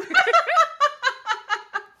 richer.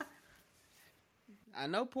 I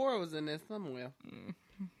know Poor was in there somewhere.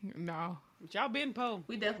 No. But y'all been Poe.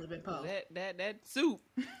 We definitely been Poe. That soup.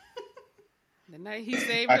 The night he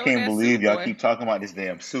saved I her can't that believe soup, y'all boy. keep talking about this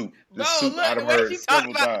damn soup. Bro, This soup look, out the of way her she talked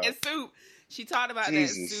several about times. that soup. She talked about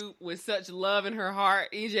Jesus. that soup with such love in her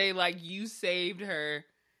heart. EJ, like, you saved her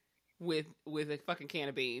with a fucking can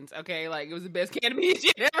of beans, okay? Like, it was the best can of beans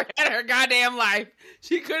she ever had in her goddamn life.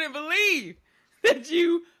 She couldn't believe that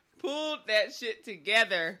you pulled that shit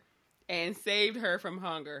together and saved her from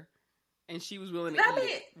hunger. And she was willing to I eat mean,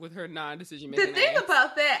 it with her non-decision The making thing ass.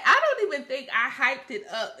 about that, I don't even think I hyped it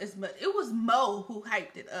up as much. It was Mo who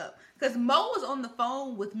hyped it up. Because Mo was on the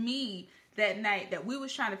phone with me that night that we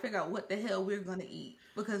was trying to figure out what the hell we were going to eat.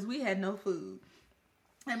 Because we had no food.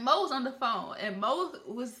 And Mo was on the phone. And Mo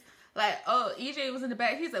was like, oh, EJ was in the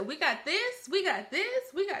back. He's like, we got this, we got this,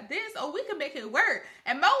 we got this. Oh, we can make it work.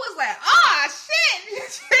 And Mo was like, oh, shit. She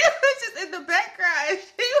was just in the background.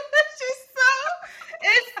 She was just so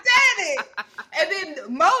ecstatic.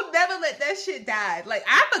 Mo never let that shit die. Like,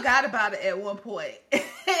 I forgot about it at one point.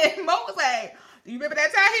 And Mo was like, do you remember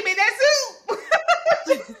that time he made that soup?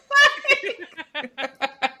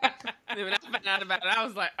 When I found out about it, I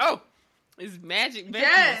was like, oh, it's magic vegetable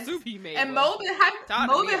Yes. soup he made. And boy. Mo been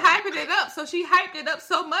hyping it up. So she hyped it up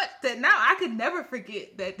so much that now I could never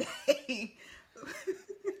forget that day.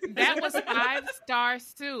 That was 5-star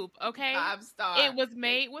soup, okay? 5-star. It was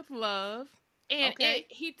made with love. And Okay.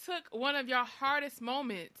 he took one of your hardest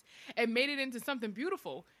moments and made it into something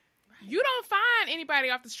beautiful. You don't find anybody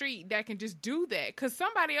off the street that can just do that. Because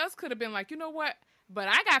somebody else could have been like, you know what? But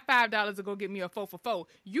I got $5 to go get me a 4 for 4.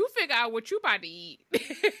 You figure out what you about to eat.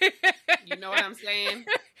 You know what I'm saying?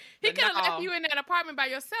 He But could have no. left you in that apartment by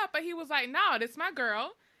yourself, but he was like, no, this my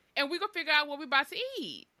girl. And we gonna figure out what we about to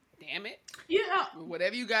eat. Damn it. You know,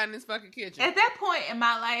 Whatever you got in this fucking kitchen. at that point in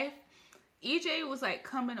my life, EJ was like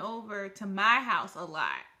coming over to my house a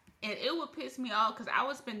lot. And it would piss me off because I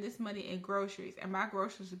would spend this money in groceries and my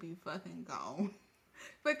groceries would be fucking gone.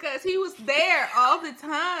 Because he was there all the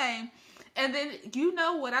time. And then, you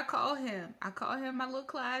know what I call him? I call him my little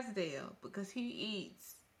Clydesdale because he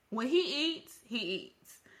eats. When he eats.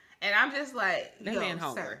 And I'm just like, That man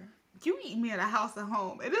hungry. sir, you eat me at a house at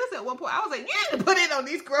home. And it was at one point, I was like, you need to put it on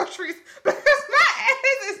these groceries because my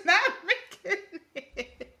ass is not making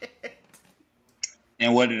it.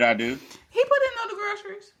 And what did I do? He put in on the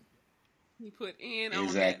groceries. He put in on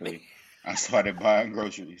Exactly. I started buying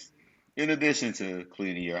groceries. In addition to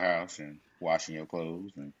cleaning your house and washing your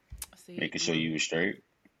clothes and that. See, making sure you were straight.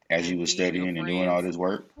 As you And were feeding your studying and doing all friends. this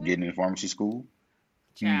work, getting in pharmacy school.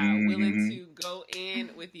 child willing Mhm. to go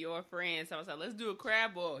in with your friends. So I was like, let's do a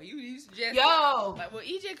crab boil. You suggest Yo, like, well,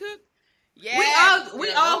 EJ cook? Yeah.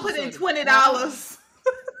 we all put in $20.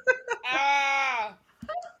 Ah,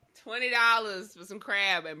 $20 for some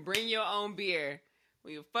crab and bring your own beer.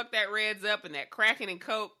 When you fuck that Reds up and that Kraken and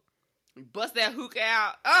Coke, and bust that hookah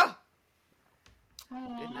out. Oh,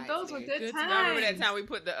 good night, those were nigga. good Good times. I remember that time we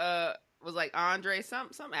put the was like Andre some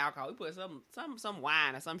alcohol. We put some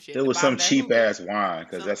wine or some shit. It at the was bottom some of that cheap hookah. ass wine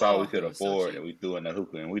because Some- that's all oh, we could it was so afford, cheap. and we threw in the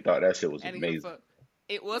hookah, and we thought that shit was I didn't give a amazing. fuck.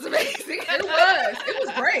 It was amazing. It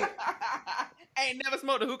was great. I ain't never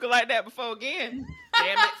smoked a hookah like that before again.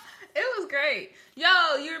 Damn it. It was great.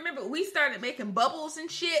 Yo, you remember we started making bubbles and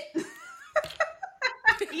shit?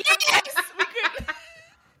 Yes, we could.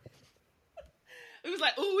 It was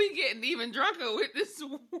like, ooh, we getting even drunker with this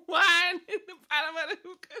wine in the bottom of the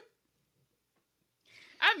hookah.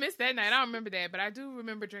 I missed that night. I don't remember that, but I do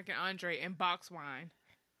remember drinking Andre and box wine.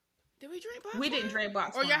 Did we drink box We wine? didn't drink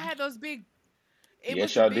box Or wine. y'all had those big. It was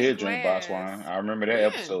Yes, the y'all big did drink box glass. wine. I remember that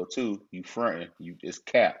When? episode too. You fronting. It's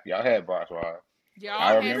cap. Y'all had box wine. Y'all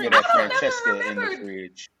I had remember some- that I don't never Francesca in the remembered.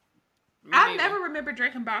 fridge. Me I neither. never remember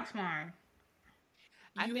drinking box wine.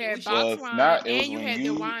 I You think had we box should- Well, if wine, not, it was and you when had the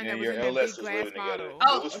you wine that and was your in that LS big was glass living together. bottle. It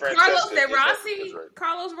Oh, was Carlos Francesca de in that Rossi. refrigerator.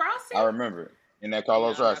 Carlos Rossi. I remember it. In that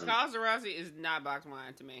Carlos No, Rossi. Carlos Rossi is not box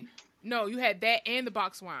wine to me. No, you had that and the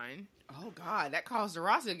box wine. Oh God, that Carlos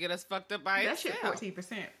Rossi will get us fucked up by That shit itself.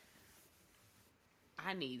 14%.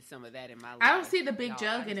 I need some of that in my life. I don't see the big Y'all,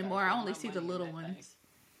 jug I just anymore. gotta I put only my see the money in little that thing. ones.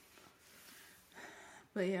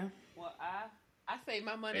 But yeah. Well, I save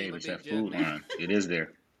my money Hey, in a it's big that jug. food now. line. It is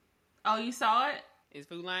there. Oh, you saw it? Is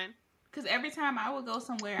Food Line? Because every time I would go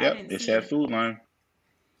somewhere, I Yep, didn't it's see that it. food line.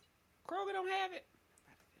 Kroger don't have it.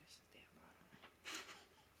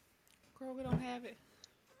 Kroger don't have it.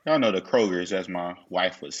 Y'all know the Kroger's, as my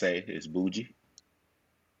wife would say, is bougie.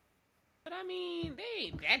 But I mean, they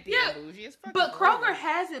ain't that damn Yeah, bougie. It's fucking But Kroger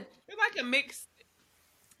has it. It's like a mix.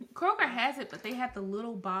 Kroger has it, but they have the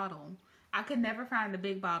little bottle. I could never find the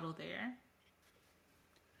big bottle there.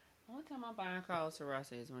 Only time I'm buying Carlos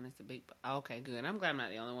Rossi is when it's the big. Okay, good. I'm glad I'm not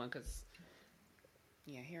the only one because.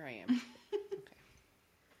 Yeah, here I am. Okay.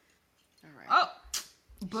 All right. Oh,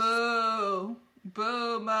 boo,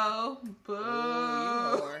 boo, Mo, boo, Boo,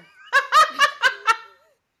 you whore.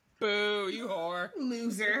 Boo, you whore.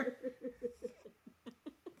 loser.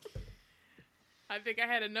 I think I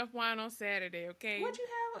had enough wine on Saturday, okay? What you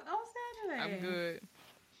have on Saturday? I'm good.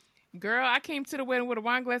 Girl, I came to the wedding with a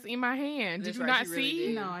wine glass in my hand. That's Did you right, not she really see?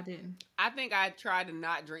 did. No, I didn't. I think I tried to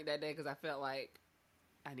not drink that day because I felt like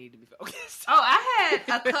I need to be focused. Oh, I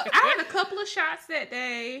had a couple of shots that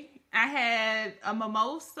day. I had a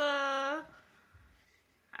mimosa.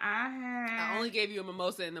 I only gave you a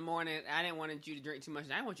mimosa in the morning. I didn't want you to drink too much.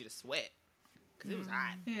 I didn't want you to sweat because it was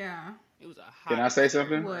hot. Yeah. It was a hot. Can I say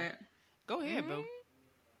something? What? Go ahead, boo.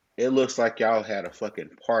 It looks like y'all had a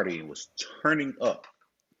fucking party and was turning up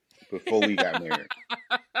before we got married.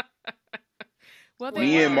 Well, Me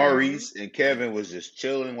Me and were. Maurice and Kevin was just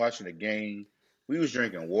chilling, watching the game. We was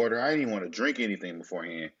drinking water. I didn't even want to drink anything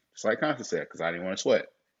beforehand. Just like Constance said, because I didn't want to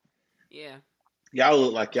sweat. Yeah. Y'all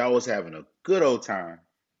look like y'all was having a good old time,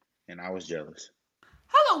 and I was jealous.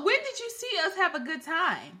 Hold on, when did you see us have a good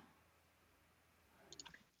time?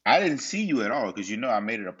 I didn't see you at all because I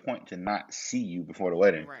made it a point to not see you before the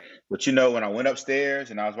wedding. Right. But when I went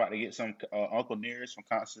upstairs and I was about to get some Uncle Nearest from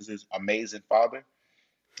Constance's amazing father,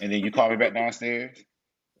 and then you called me back downstairs,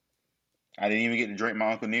 I didn't even get to drink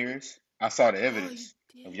my Uncle Nearest. I saw the evidence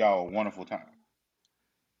of y'all wonderful time.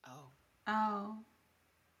 Oh.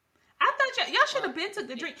 I thought y'all should have been took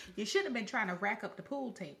the drink. You should have been trying to rack up the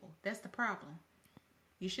pool table. That's the problem.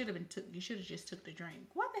 You should have just took the drink.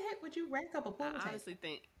 Why the heck would you rack up a pool table? I honestly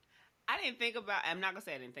think I didn't think about. I'm not gonna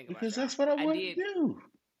say I didn't think about because y'all. That's what I wanted to do.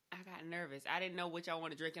 I got nervous. I didn't know what y'all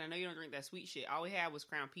want to drink, and I know you don't drink that sweet shit. All we had was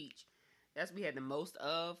Crown Peach. That's what we had the most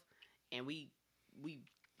of, and we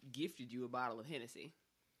gifted you a bottle of Hennessy,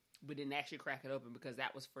 but didn't actually crack it open because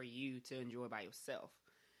that was for you to enjoy by yourself.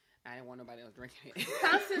 I didn't want nobody else drinking it.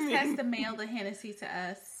 Constance has to mail the Hennessy to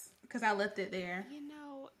us because I left it there.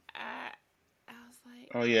 I was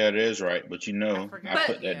like, oh yeah, it is right. But I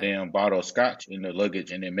put that damn bottle of scotch in the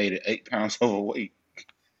luggage and it made it 8 pounds overweight.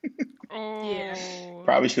 Oh yeah.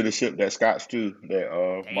 Probably should have shipped that scotch too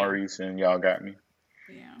that Maurice and y'all got me.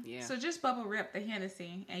 Yeah. So just bubble wrap the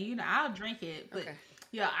Hennessy and I'll drink it. But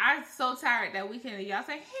I'm so tired that weekend y'all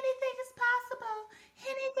say anything is possible.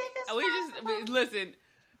 Anything is possible. Listen.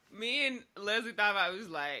 Me and Leslie thought about it, was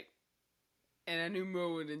like, and I knew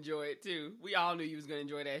Mo would enjoy it too. We all knew you was gonna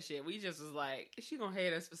enjoy that shit. We just was like, she gonna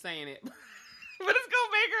hate us for saying it, but it's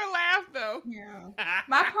gonna make her laugh though. Yeah,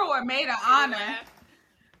 my pro made her honor.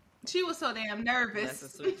 She was so damn nervous. Bless her,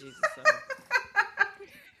 sweet Jesus.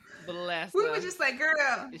 Bless we her. were just like,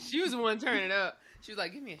 girl. She was the one turning it up. She was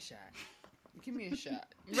like, give me a shot. Give me a shot.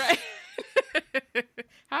 Right.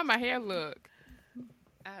 How my hair look?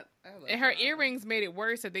 And her earrings made it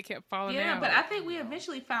worse that they kept falling out. Yeah, but I think we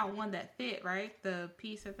eventually found one that fit, right? The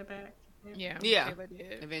piece at the back. Yeah. Yeah,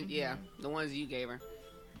 the ones you gave her.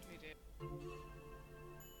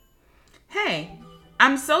 Hey,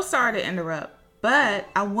 I'm so sorry to interrupt, but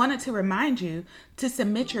I wanted to remind you to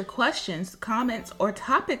submit your questions, comments, or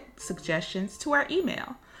topic suggestions to our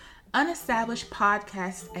email,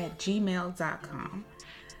 unestablished.podcast@gmail.com.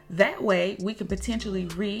 That way, we can potentially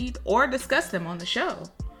read or discuss them on the show.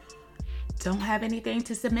 Don't have anything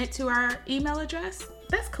to submit to our email address?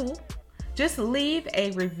 That's cool. Just leave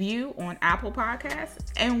a review on Apple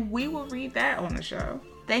Podcasts, and we will read that on the show.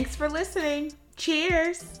 Thanks for listening.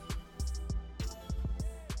 Cheers.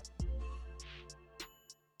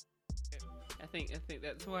 I think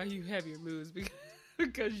that's why you have your moods,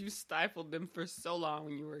 because you stifled them for so long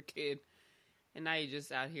when you were a kid, and now you're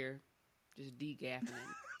just out here just degaffing it.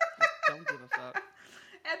 Don't give a fuck.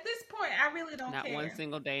 At this point, I really don't care. Not one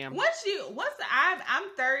single damn. I'm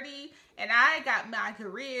 30 and I got my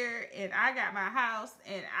career and I got my house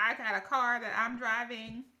and I got a car that I'm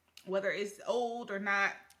driving, whether it's old or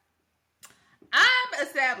not. I'm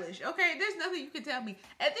established. Okay, there's nothing you can tell me.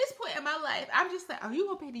 At this point in my life, I'm just like, are you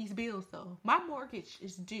gonna pay these bills though? My mortgage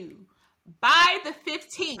is due by the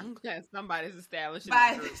 15th. I'm glad somebody's established in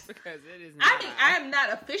the group because it is not. I am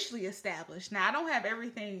not officially established. Now, I don't have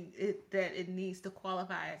everything that it needs to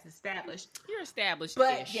qualify as established. You're established-ish.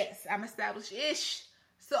 But yes, I'm established-ish.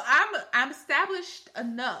 So I'm established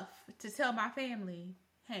enough to tell my family,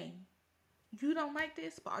 hey, you don't like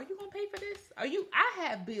this, but are you going to pay for this? I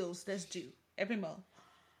have bills that's due every month.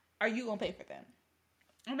 Are you going to pay for them?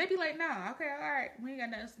 And they be like, nah, okay, all right. We ain't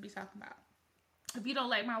got nothing else to be talking about. If you don't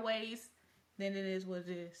like my ways, then it is what it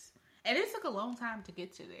is. And it took a long time to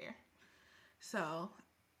get to there. So,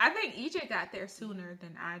 I think EJ got there sooner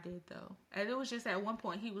than I did, though. And it was just at one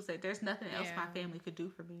point, he was like, there's nothing else my family could do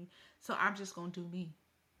for me. So, I'm just going to do me.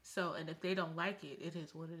 So, and if they don't like it, it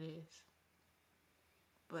is what it is.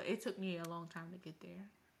 But it took me a long time to get there.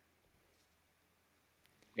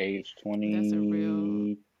 Age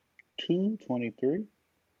 22, 23.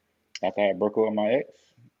 After I broke up with my ex.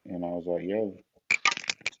 And I was like, yo,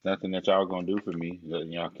 it's nothing that y'all gonna do for me that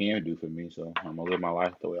y'all can do for me. So I'm gonna live my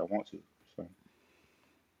life the way I want to. So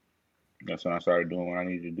that's when I started doing what I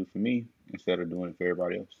needed to do for me instead of doing it for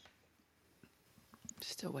everybody else.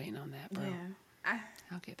 Still waiting on that, bro. Yeah.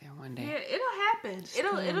 I'll get there one day. Yeah, it'll happen.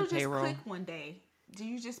 It'll just click one day. Do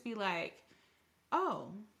you just be like,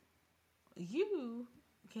 oh, you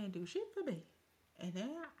can't do shit for me. And then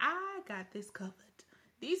I got this covered.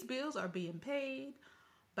 These bills are being paid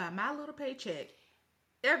by my little paycheck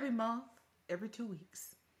every month, every 2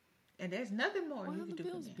 weeks. And there's nothing more you can do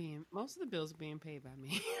for me. Most of the bills are being paid by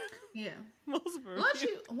me. Yeah. Most of them.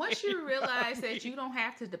 Once you realize that you don't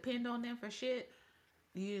have to depend on them for shit,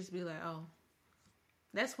 you just be like, oh,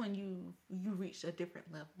 that's when you reach a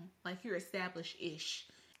different level. Like you're established-ish.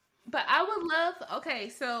 But I would love, okay,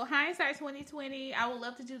 so hindsight 2020, I would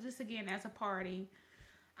love to do this again as a party.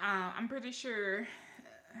 I'm pretty sure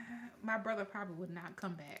my brother probably would not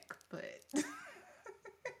come back, but...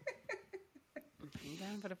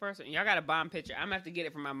 For the first one. Y'all got a bomb picture. I'm going to have to get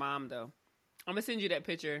it from my mom, though. I'm going to send you that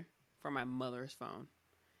picture from my mother's phone.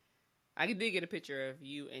 I did get a picture of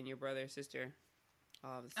you and your brother and sister,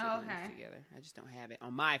 all the siblings together. I just don't have it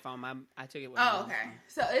on my phone. I took it with my okay.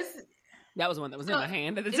 So that was one that was in my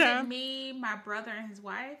hand at the time. Is it me, my brother, and his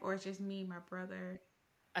wife, or it's just me, my brother,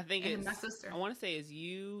 I think and it's my sister? I want to say it's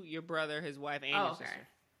you, your brother, his wife, and your sister.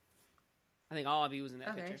 I think all of you was in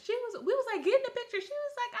that picture. We was like getting the picture. She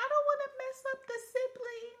was like, I don't want to mess up the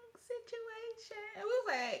sibling situation. And we was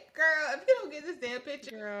like, girl, if you don't get this damn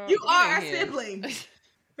picture, girl, you are a sibling.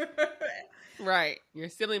 Right. You're a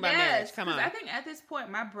sibling by marriage. Come on. I think at this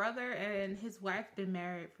point, my brother and his wife been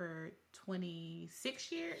married for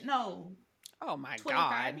 26 years. No. Oh, my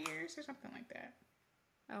 25 years or something like that.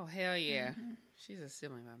 Oh, hell yeah. Mm-hmm. She's a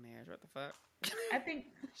sibling by marriage. What the fuck? I think.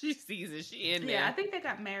 She sees it. She in there. Yeah, I think they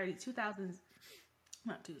got married in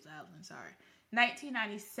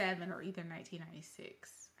 1997 or either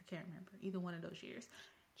 1996. I can't remember. Either one of those years.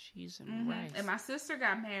 Jeez and Christ. And my sister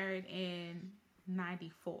got married in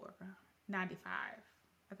 95. I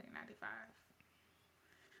think 95.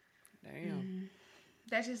 Damn.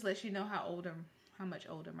 That just lets you know how much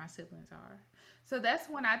older my siblings are. So that's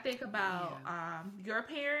when I think about your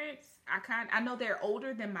parents. I know they're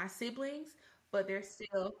older than my siblings, but they're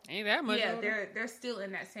still ain't that much. Yeah, older. They're still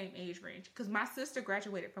in that same age range. Because my sister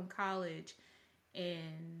graduated from college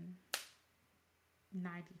in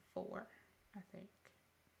 94, I think.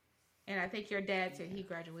 And I think your dad said he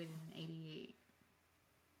graduated in 88.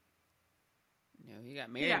 No, he got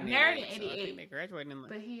married. In 88. So I think they graduated in.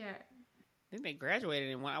 But he had. I think they graduated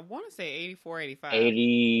in I want to say 84, 85.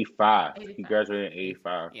 85. He graduated in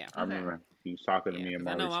 85. Yeah, I remember he was talking to me and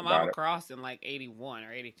I know my mom crossed in like 81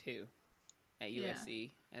 or 82 at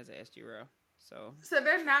USC as an SG-Row. So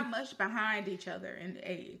they're not much behind each other in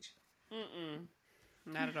age.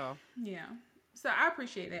 Not at all. Yeah. So I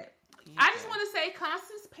appreciate that. Yeah. I just want to say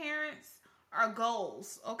Constance's parents are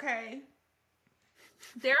goals, okay?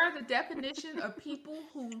 They are the definition of people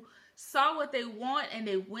who saw what they want and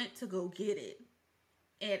they went to go get it.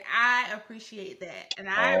 And I appreciate that. And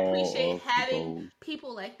I appreciate having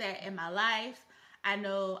people like that in my life. I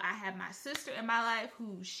know I have my sister in my life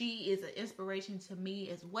who she is an inspiration to me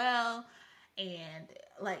as well. And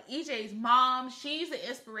like EJ's mom, she's an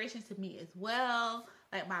inspiration to me as well.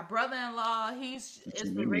 Like my brother-in-law, he's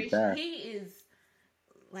inspiration. He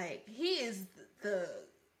is the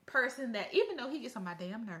person that, even though he gets on my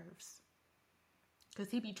damn nerves,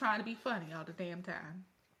 because he be trying to be funny all the damn time.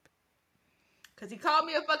 Because he called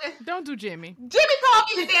me a fucking... Don't do Jimmy. Jimmy called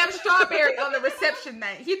me a damn strawberry on the reception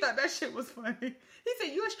night. He thought that shit was funny. He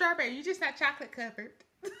said, you a strawberry, you just not chocolate covered.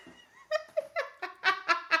 He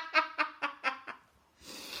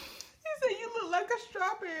said, you look like a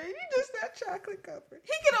strawberry, you just not chocolate covered.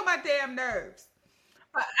 He get on my damn nerves.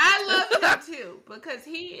 But I love him too, because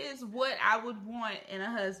he is what I would want in a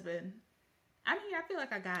husband. I mean, I feel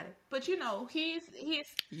like I got it. But he is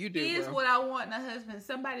what I want in a husband.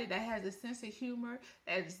 Somebody that has a sense of humor,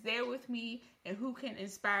 that is there with me, and who can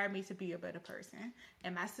inspire me to be a better person.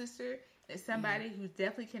 And my sister is somebody who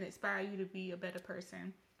definitely can inspire you to be a better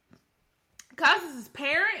person. Constance's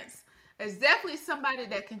parents is definitely somebody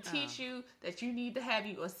that can teach you that you need to have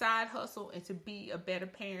you a side hustle and to be a better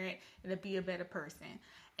parent and to be a better person.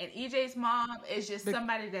 And EJ's mom is just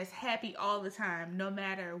somebody that's happy all the time, no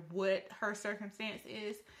matter what her circumstance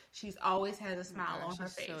is. She's always has a smile on her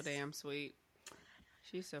face. She's so damn sweet.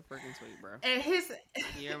 She's so freaking sweet, bro. And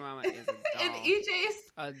your mama is a doll. And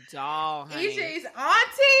EJ's a doll, honey. EJ's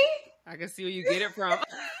auntie. I can see where you get it from.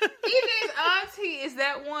 EJ's auntie is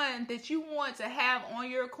that one that you want to have on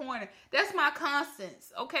your corner. That's my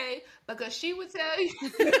Constance, okay? Because she would tell you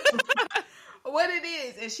what it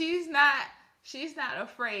is, and she's not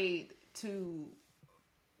afraid to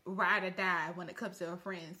ride or die when it comes to her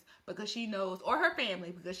friends, because she knows, or her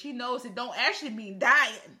family, because she knows it don't actually mean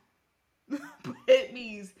dying, but it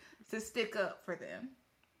means to stick up for them.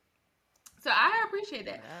 So I appreciate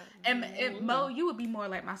that. And Mo, you would be more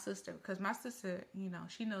like my sister, because my sister,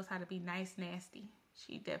 she knows how to be nice, nasty.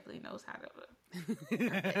 She definitely knows how to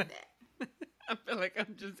that. I feel like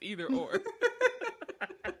I'm just either or.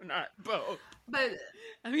 I'm not both. But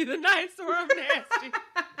I'm either nice or I'm nasty.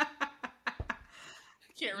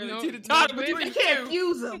 Can't really see the talk between you. Can't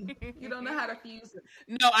fuse them. You don't know how to fuse them.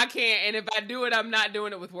 No, I can't. And if I do it, I'm not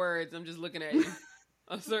doing it with words. I'm just looking at you.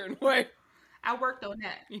 a certain way. I worked on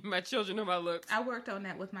that. My children know my looks. I worked on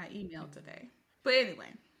that with my email today. But anyway.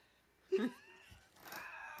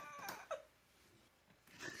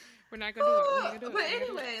 We're not gonna do it. But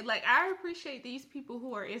anyway, like, I appreciate these people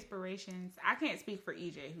who are inspirations. I can't speak for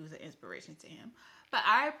EJ, who's an inspiration to him. But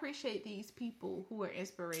I appreciate these people who are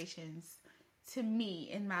inspirations to me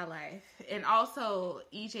in my life. And also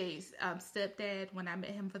EJ's stepdad, when I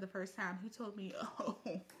met him for the first time, he told me, oh,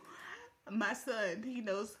 my son, he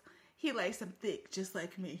knows he likes them thick just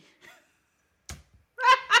like me.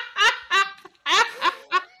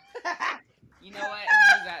 You know what?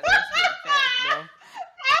 You got this fat, bro.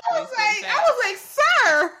 I was like,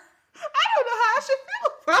 sir, I don't know how I should feel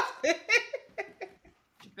about it.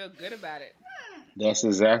 You feel good about it. That's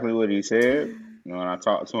exactly what he said. When I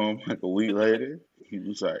talked to him like a week later, he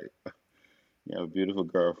was like, "You have a beautiful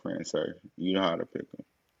girlfriend, sir. You know how to pick them."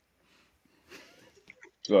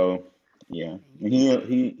 So yeah, and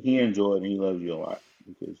he enjoyed and he loves you a lot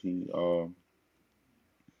because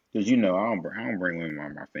because I don't bring women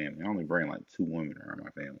around my family. I only bring like 2 women around my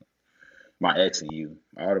family. My ex and you.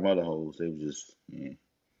 All them other hoes, they were just But,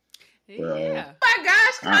 Yeah. My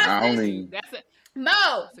gosh, I only That's a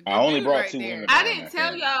no. that's a good I only dude brought right 2 there. women. I around didn't my tell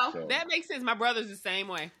family, y'all. so That makes sense. My brother's the same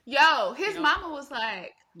way. Yo, his You know? mama was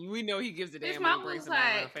like, We know he gives a His damn when he mama brings was somebody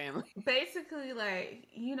around like- family. basically like,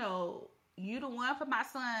 you the one for my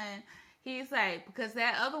son. He's like, because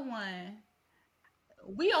that other one,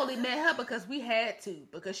 we only met her because we had to,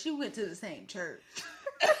 because she went to the same church.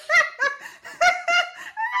 I was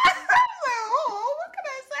like, oh, what can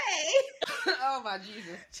I say? Oh my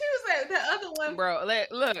Jesus, She was like, the other one, bro!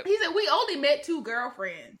 Look, he said, we only met 2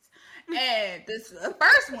 girlfriends. And the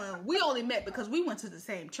first one, we only met because we went to the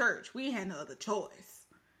same church. We had no other choice.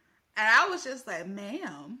 And I was just like,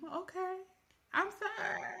 ma'am, okay. I'm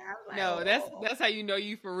sorry. I was like, no, oh. that's how you know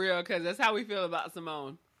you for real, because that's how we feel about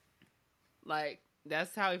Simone. Like,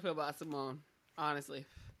 that's how we feel about Simone. Honestly,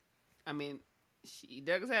 I mean,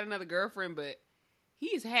 Douglas had another girlfriend, but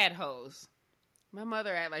he's had hoes. My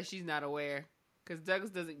mother act like she's not aware, because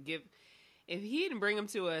Douglas doesn't give. If he didn't bring them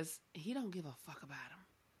to us, he don't give a fuck about them.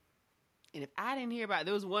 And if I didn't hear about it,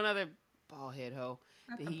 there was one other bald head hoe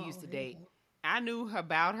Not that the he used to bald date. head. I knew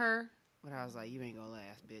about her, but I was like, you ain't gonna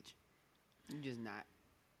last, bitch. You just not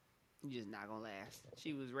gonna last.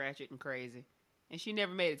 She was ratchet and crazy. And she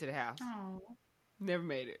never made it to the house. Oh. Never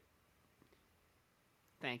made it.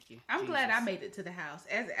 Thank you. I'm glad I Jesus. made it to the house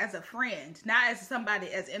as a friend, not as somebody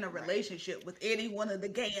as in a relationship with any one of the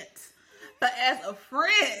Gants, but as a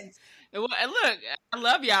friend. And look, I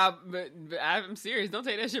love y'all, but I'm serious. Don't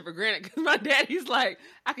take that shit for granted. Because my daddy's like,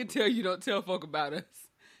 I can tell you don't tell folk about us.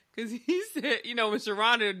 Because he said, when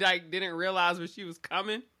Sharonda didn't realize when she was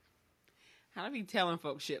coming, how do be telling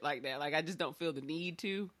folks shit like that? Like, I just don't feel the need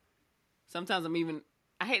to. Sometimes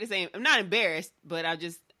I hate to say, I'm not embarrassed, but I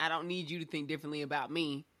don't need you to think differently about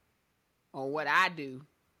me or what I do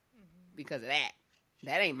because of that.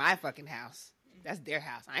 That ain't my fucking house. That's their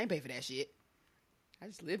house. I ain't pay for that shit. I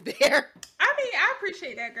just live there. I mean, I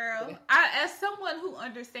appreciate that, girl. As someone who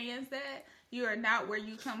understands that you are not where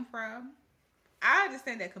you come from, I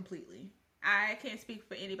understand that completely. I can't speak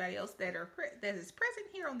for anybody else that is present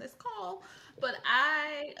here on this call, but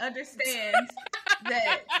I understand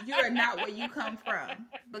that you are not where you come from,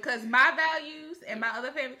 because my values and my other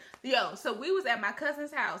family. So we was at my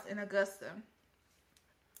cousin's house in Augusta.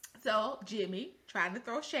 So Jimmy trying to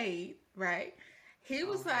throw shade, right? He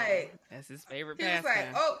was like, that's his favorite he was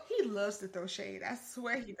pastime. like, oh, he loves to throw shade. I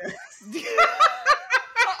swear he does.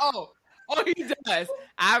 Oh, he does.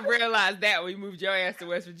 I realized that when we moved your ass to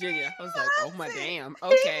West Virginia. I was like, oh my Loves it. damn. He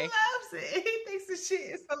Okay. loves it. He thinks the shit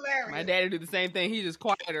is hilarious. My daddy do the same thing. He's just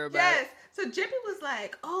quieter about Yes. it. So Jimmy was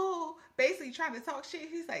like, oh, basically trying to talk shit.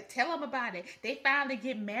 He's like, tell them about it. They finally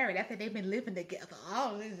get married after they've been living together.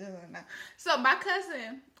 Oh, so my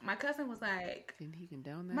cousin was like, Didn't he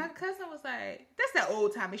condone that? my cousin was like, that's that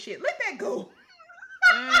old timey shit. Let that go.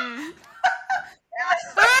 Mm.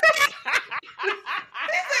 Let's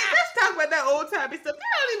talk about that old timey stuff.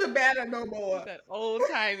 That don't even matter no more. That old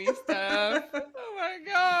timey stuff. Oh my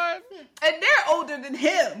god. And they're older than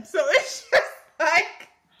him, so it's just like,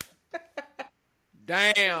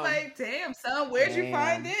 Damn. like, damn, son, where'd you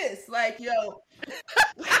find this? Like, yo.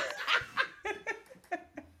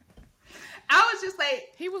 I was just like,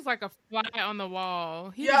 He was like a fly on the wall.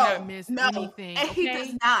 He yo, did not miss no, anything. and he okay?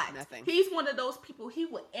 does not. Nothing. He's one of those people. He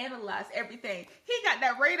will analyze everything. He got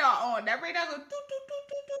that radar on. That radar goes.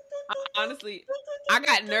 Honestly, I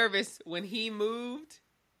got nervous when he moved.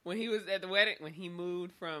 When he was at the wedding, when he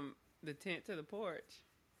moved from the tent to the porch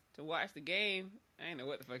to watch the game. I didn't know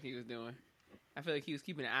what the fuck he was doing. I feel like he was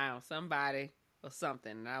keeping an eye on somebody. or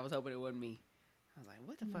something, and I was hoping it wasn't me. I was like,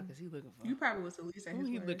 what the fuck is he looking for? You probably was at least at Who his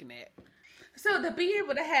he word. looking at? So to be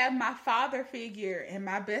able to have my father figure and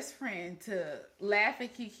my best friend to laugh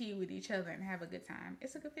and kiki with each other and have a good time,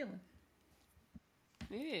 it's a good feeling.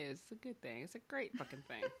 It is. It's a good thing. It's a great fucking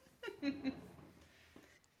thing.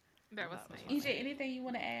 That was nice. EJ, anything you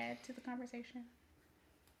want to add to the conversation?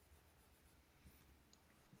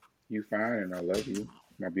 You fine, and I love you,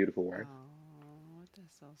 my beautiful wife. Oh,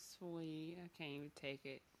 that's so sweet. I can't even take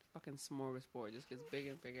it. Fucking smorgasbord just gets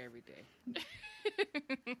bigger and bigger every day.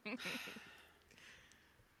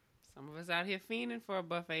 Some of us out here fiending for a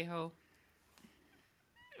buffet hoe.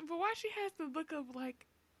 But why she has to look up like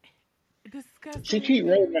disgusting? She keep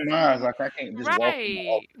rolling my eyes like I can't just walk in the Right.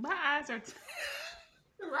 office. My eyes are...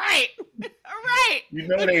 Right. Right. You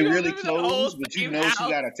know they You don't really live in the whole close, but you same know she house.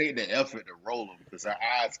 gotta take the effort to roll them because her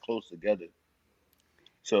eyes close together.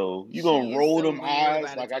 So you She gonna is roll so them weird eyes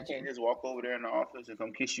about like I attention. can't just walk over there in the office and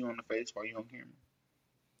come kiss you on the face while you on camera.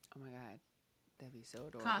 Oh my god. That'd be so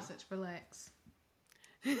adorable. Conscience, relax.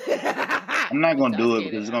 I'm not gonna do it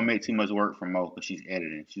because it's gonna make too much work for Mo because she's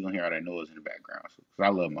editing. She's gonna hear all that noise in the background. So, 'cause I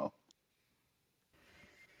love Mo.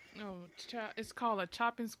 Oh, it's called a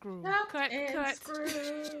chop and screw. Chop Cut, and cut. screw.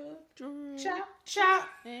 Screw Chop, chop,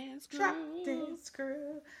 and chop screw. and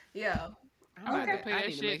screw. Yo. I'm about Okay. to Play I that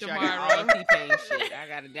need to shit make sure I got all tomorrow. the T-Pain shit. I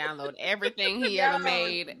gotta download everything he ever Yo.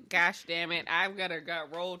 made. Gosh damn it. I've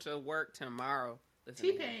got rolled to work tomorrow. Listen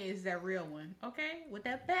to him. T-Pain is that real one, okay? With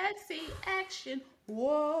that backseat action.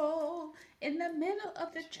 Whoa. In the middle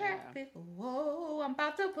of the traffic. Whoa. I'm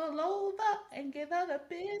about to pull over and get other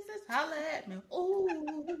business. Holla at me.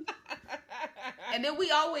 Ooh. And then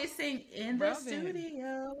we always sing in the Robin.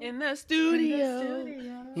 studio. In the studio.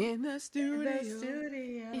 studio. In the studio. In the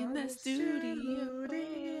studio. In the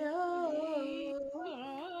studio.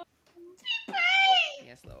 T-Pain.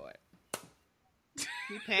 Yes, Lord.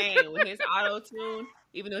 T-Pain with his auto tune,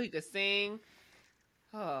 even though he could sing.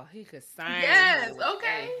 Oh, he could sing. Yes,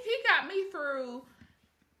 okay. He got me through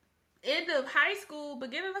end of high school,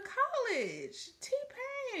 beginning of college.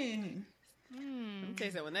 T-Pain. Let me tell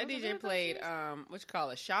you something. When that DJ played, what you call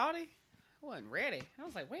it, Shawty, I wasn't ready. I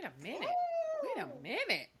was like, wait a minute. Wait a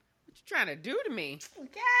minute. What you trying to do to me?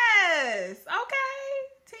 Yes. Okay.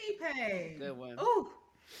 T-Pain. Good one. Ooh.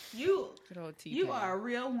 Good old T-Pain. You are a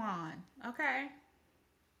real one. Okay.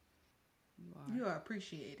 You You are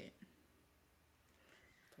appreciated.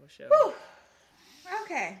 for sure. Whew.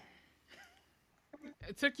 Okay.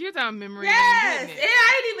 It took you down memory Yes. lane, And didn't it?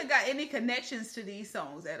 I ain't even got any connections to these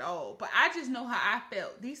songs at all. But I just know how I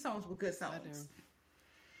felt. These songs were good songs.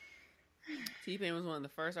 T-Pain was one of the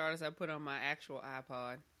first artists I put on my actual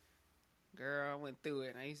iPod. Girl, I went through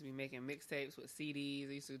it. I used to be making mixtapes with CDs.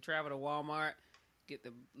 I used to travel to Walmart, get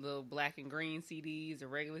the little black and green CDs, the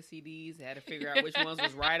regular CDs. I had to figure out which ones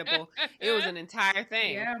was writable. It was an entire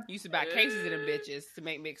thing. Yeah. Used to buy cases of them bitches to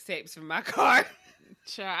make mixtapes for my car.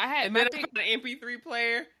 Child, I had And then nothing. I got an MP3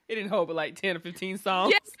 player. It didn't hold but like 10 or 15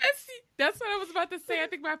 songs. Yes, that's what I was about to say. I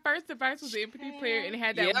think my first device was the MP3 player, and it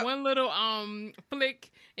had that Yep. one little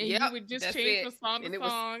flick, and you Yep, would just that's change it. from song And to it was,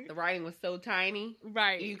 song. the writing was so tiny.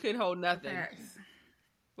 Right. You couldn't hold nothing. Facts.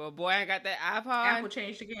 But boy, I got that iPod. Apple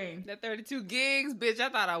changed the game. That 32 gigs, bitch, I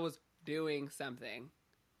thought I was doing something.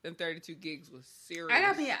 Them 32 gigs was serious. I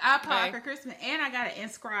got me an iPod Okay. for Christmas, and I got it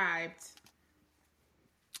inscribed.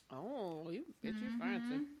 Oh, you bitch, you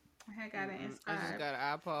fancy. I got it I just inscribed. got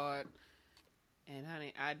an iPod. And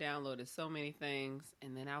honey, I downloaded so many things.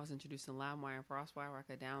 And then I was introduced to LimeWire and FrostWire where I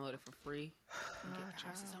could download it for free and get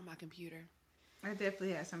viruses on my computer. I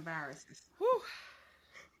definitely had some viruses. Whew.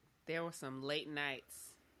 There were some late nights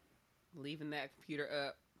leaving that computer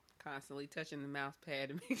up, constantly touching the mouse pad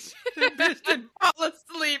to make sure the bitch didn't fall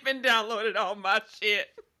asleep and downloaded all my shit.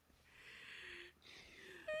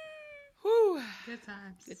 Whew. Good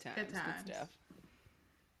times. Good times. Good times. Good stuff.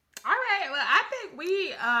 All right. Well, I think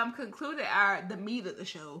we concluded the meat of the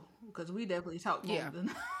show because we definitely talked more Yeah.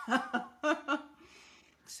 than.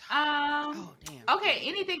 Oh, damn. Okay.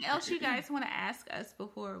 Anything else you guys want to ask us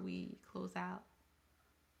before we close out?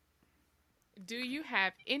 Do you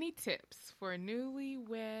have any tips for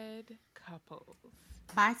newlywed couples?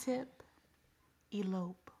 My tip: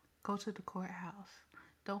 elope. Go to the courthouse.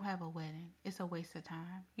 Don't have a wedding. It's a waste of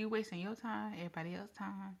time. You wasting your time, everybody else's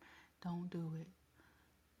time. Don't do it.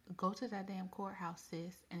 Go to that damn courthouse,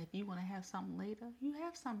 sis. And if you want to have something later, you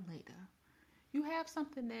have something later. You have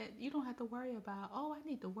something that you don't have to worry about. Oh, I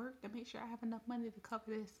need to work to make sure I have enough money to cover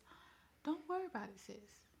this. Don't worry about it, sis.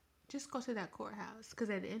 Just go to that courthouse.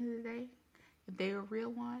 Because at the end of the day, if they're a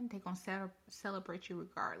real one, they're going to celebrate you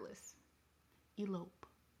regardless. Elope.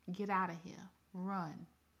 Get out of here. Run.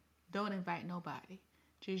 Don't invite nobody.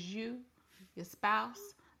 Just you, your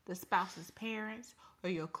spouse, the spouse's parents, or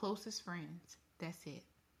your closest friends. That's it.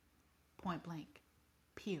 Point blank.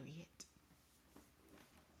 Period.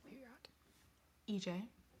 EJ?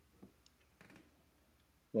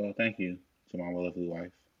 Well, thank you to my lovely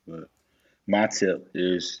wife. But my tip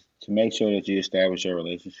is to make sure that you establish your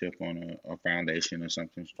relationship on a foundation of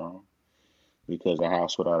something strong. Because a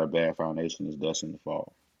house without a bad foundation is destined to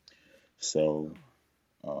fall. So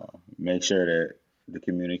make sure that the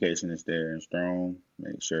communication is there and strong.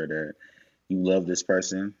 Make sure that you love this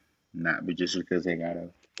person, not just because they got a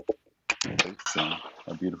face and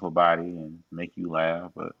a beautiful body and make you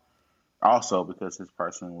laugh, but also because this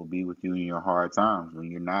person will be with you in your hard times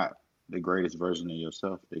when you're not the greatest version of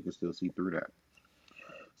yourself. They can still see through that.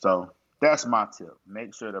 So that's my tip.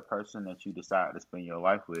 Make sure the person that you decide to spend your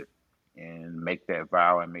life with and make that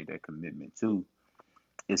vow and make that commitment to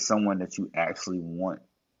is someone that you actually want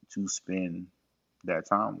to spend that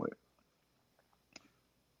time with.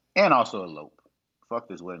 And also elope. Fuck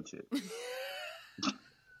this wedding shit.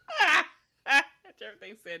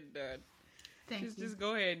 Everything said and done. Thank you. Just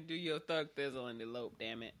go ahead and do your thug thizzle and elope,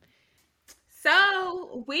 damn it.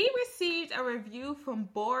 So, we received a review from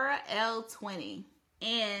Bora L20,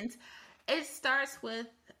 and it starts with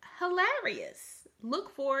hilarious.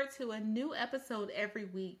 Look forward to a new episode every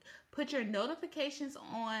week. Put your notifications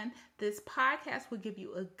on. This podcast will give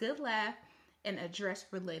you a good laugh and address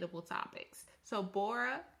relatable topics. So,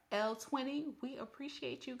 Bora L20, we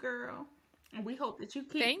appreciate you, girl. And we hope that you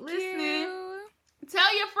keep listening. You.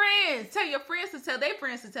 Tell your friends. Tell your friends to tell their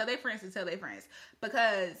friends to tell their friends to tell their friends.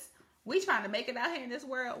 Because we trying to make it out here in this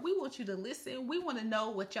world. We want you to listen. We want to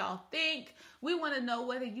know what y'all think. We want to know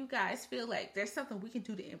whether you guys feel like there's something we can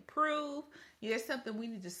do to improve. There's something we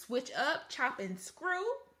need to switch up, chop and screw.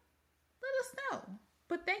 Let us know.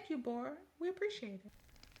 But thank you, Bora. We appreciate it.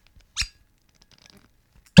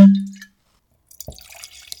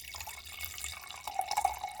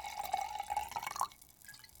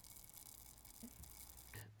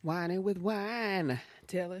 Whining with wine.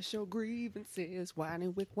 Tell us your grievances.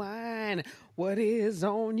 Whining with wine. What is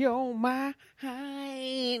on your mind?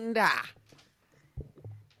 We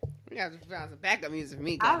got to find some backup music for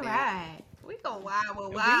me. All right. We go wild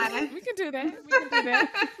with wine. We can do that. We can do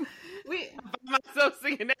that. We I find myself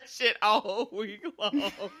singing that shit all week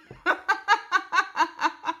long.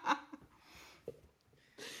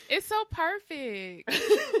 It's so perfect.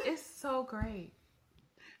 It's so great.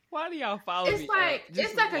 Why do y'all follow me?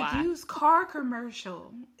 It's like a used car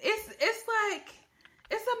commercial. It's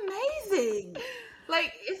amazing.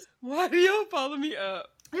 Like why do y'all follow me up?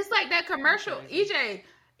 it's like that commercial.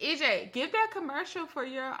 EJ, give that commercial for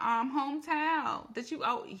your hometown that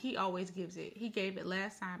he always gives it. He gave it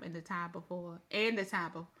last time and the time before and the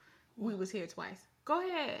time before. We was here twice. Go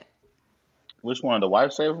ahead. Which one? The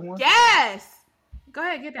wife saver one? Yes. Go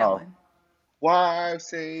ahead, get that one. Wife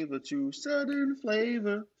saver, true southern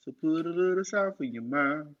flavor. So put a little salt in your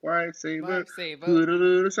mouth. Wife saver, put a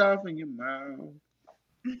little salt in your mouth.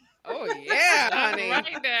 Oh yeah, honey.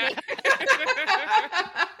 Right there.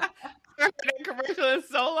 That commercial is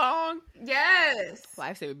so long. Yes.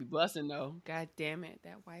 Lifesaver be busting though. God damn it,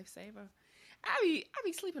 that wife saver. I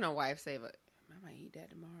be sleeping on wife saver. I might eat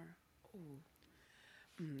that tomorrow. Ooh.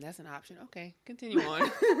 That's an option. Okay, continue on.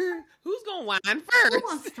 Who's gonna whine first? Who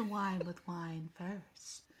wants to whine with wine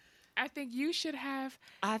first? I think you should have.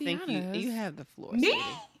 I think honors. you have the floor. Me?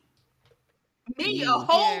 Sweetie. Me, a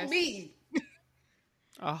whole Yes. me.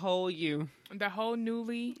 A whole you. The whole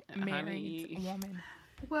newly married Honey. woman.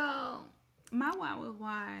 Well, my wine with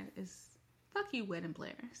wine is fuck you, wedding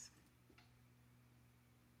planners.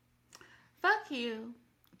 Fuck you.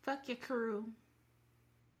 Fuck your crew.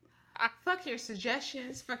 Fuck your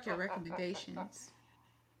suggestions. Fuck your recommendations.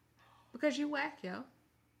 Because you whack, yo.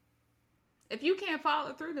 If you can't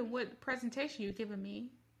follow through, then what presentation you giving me?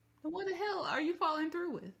 Then what the hell are you following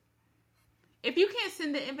through with? If you can't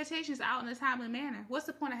send the invitations out in a timely manner, what's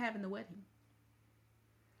the point of having the wedding?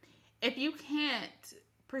 If you can't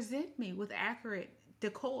present me with accurate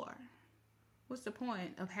decor, what's the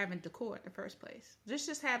point of having decor in the first place? Let's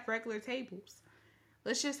just have regular tables.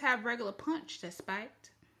 Let's just have regular punch that's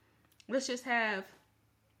spiked. Let's just have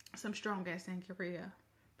some strong ass sangria.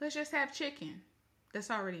 Let's just have chicken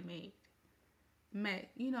that's already made.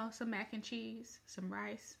 Some mac and cheese, some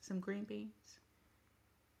rice, some green beans.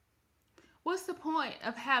 What's the point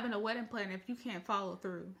of having a wedding planner if you can't follow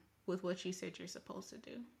through with what you said you're supposed to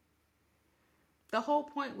do? The whole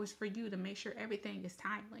point was for you to make sure everything is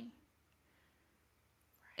timely.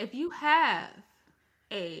 If you have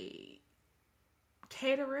a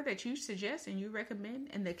caterer that you suggest and you recommend,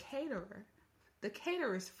 and the caterer The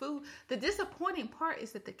caterer's food. The disappointing part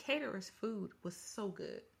is that the caterer's food was so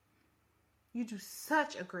good. You do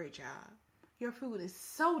such a great job. Your food is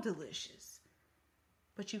so delicious.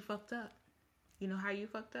 But you fucked up. You know how you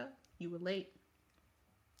fucked up? You were late.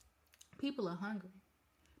 People are hungry.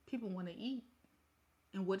 People want to eat.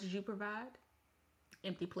 And what did you provide?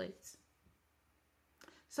 Empty plates.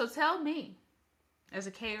 So tell me, as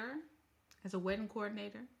a caterer, as a wedding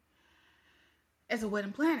coordinator, as a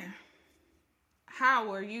wedding planner,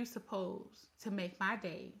 how are you supposed to make my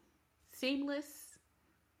day seamless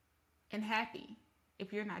and happy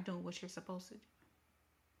if you're not doing what you're supposed to do?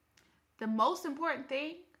 The most important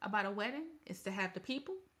thing about a wedding is to have the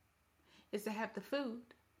people, is to have the food,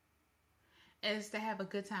 and is to have a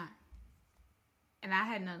good time. And I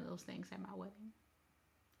had none of those things at my wedding.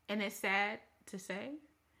 And it's sad to say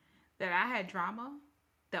that I had drama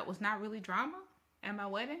that was not really drama at my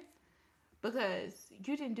wedding because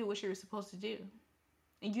you didn't do what you were supposed to do.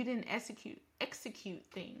 And you didn't execute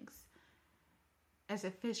things as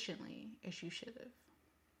efficiently as you should have.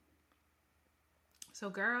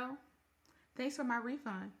 So girl, thanks for my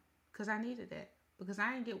refund because I needed that. Because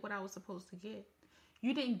I didn't get what I was supposed to get.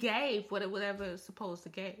 You didn't give whatever it was supposed to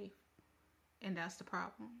give. And that's the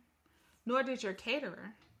problem. Nor did your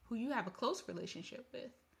caterer, who you have a close relationship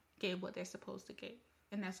with, give what they're supposed to give.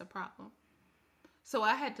 And that's a problem. So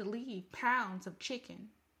I had to leave pounds of chicken,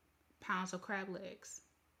 pounds of crab legs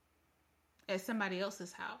at somebody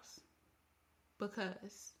else's house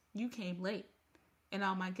because you came late and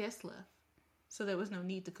all my guests left. So there was no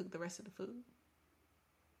need to cook the rest of the food.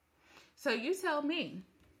 So you tell me,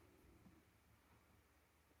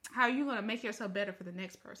 how are you going to make yourself better for the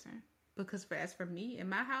next person? Because as for me, in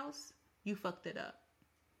my house, you fucked it up.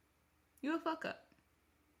 You a fuck up.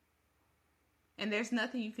 And there's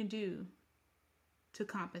nothing you can do to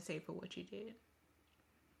compensate for what you did.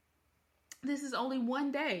 This is only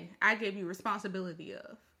one day I gave you responsibility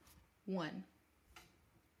of. One.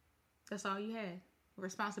 That's all you had.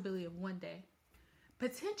 Responsibility of one day.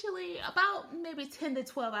 Potentially about maybe 10 to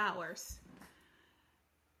 12 hours.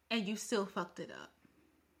 And you still fucked it up.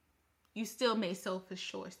 You still made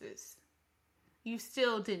selfish choices. You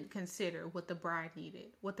still didn't consider what the bride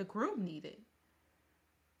needed, what the groom needed.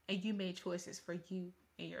 And you made choices for you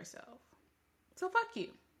and yourself. So fuck you.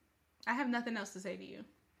 I have nothing else to say to you.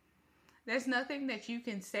 There's nothing that you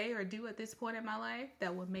can say or do at this point in my life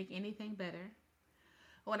that would make anything better.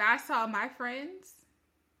 When I saw my friends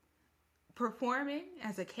performing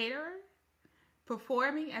as a caterer,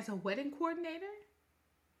 performing as a wedding coordinator,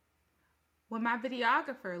 when my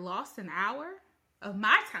videographer lost an hour of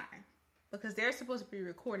my time because they're supposed to be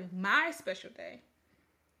recording my special day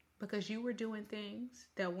because you were doing things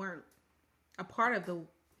that weren't a part of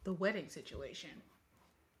the wedding situation,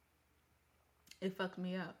 it fucked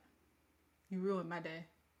me up. You ruined my day.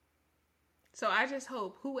 So I just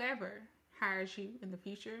hope whoever hires you in the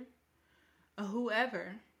future or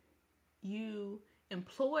whoever you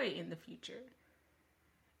employ in the future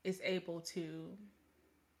is able to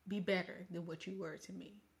be better than what you were to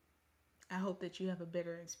me. I hope that you have a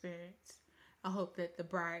better experience. I hope that the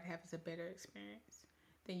bride has a better experience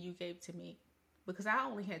than you gave to me. Because I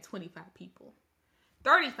only had 25 people.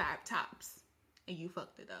 35 tops. And you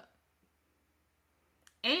fucked it up.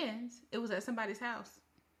 And it was at somebody's house.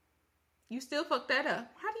 You still fucked that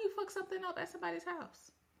up. How do you fuck something up at somebody's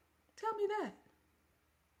house? Tell me that.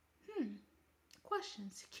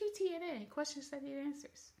 Questions. QTNA. Questions that need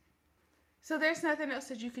answers. So there's nothing else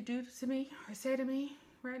that you could do to me or say to me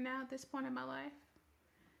right now at this point in my life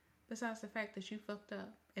besides the fact that you fucked up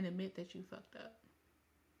and admit that you fucked up.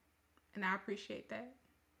 And I appreciate that.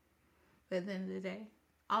 But at the end of the day,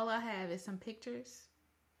 all I have is some pictures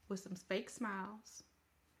with some fake smiles,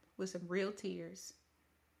 with some real tears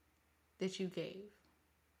that you gave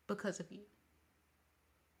because of you.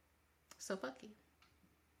 So fuck you.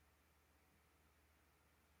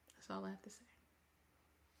 That's all I have to say.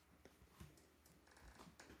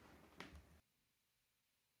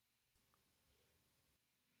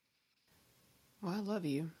 Well, I love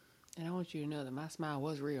you, and I want you to know that my smile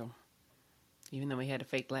was real, even though we had a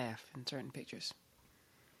fake laugh in certain pictures.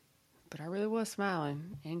 But I really was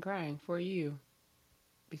smiling and crying for you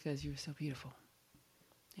because you were so beautiful.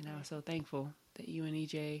 And I was so thankful that you and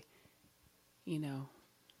EJ,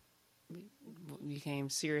 became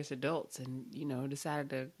serious adults and, decided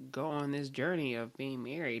to go on this journey of being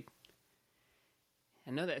married.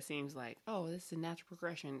 I know that seems like, oh, this is a natural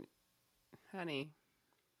progression. Honey,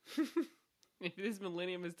 if this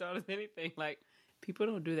millennium has taught us anything, people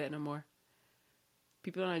don't do that no more.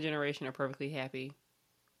 People in our generation are perfectly happy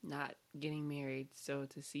not getting married. So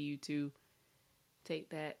to see you two take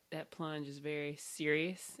that plunge is very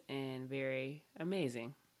serious and very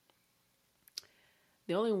amazing.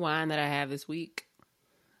 The only wine that I have this week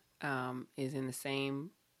is in the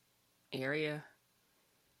same area,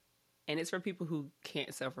 and it's for people who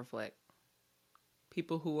can't self-reflect.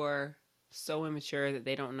 People who are so immature that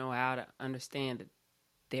they don't know how to understand that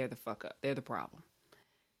they're the fuck up. They're the problem.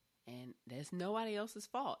 And that's nobody else's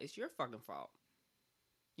fault. It's your fucking fault.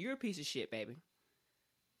 You're a piece of shit, baby.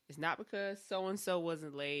 It's not because so-and-so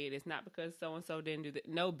wasn't laid. It's not because so-and-so didn't do that.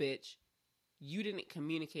 No, bitch. You didn't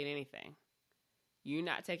communicate anything. You're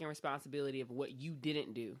not taking responsibility of what you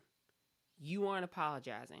didn't do. You aren't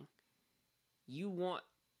apologizing. You want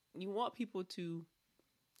people to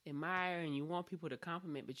admire and you want people to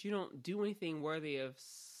compliment, but you don't do anything worthy of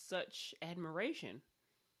such admiration.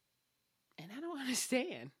 And I don't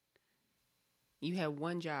understand. You had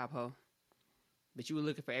one job, ho. But you were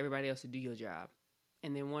looking for everybody else to do your job.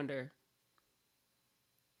 And then wonder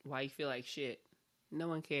why you feel like shit. No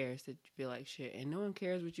one cares that you feel like shit. And no one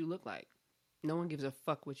cares what you look like. No one gives a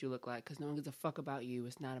fuck what you look like because no one gives a fuck about you.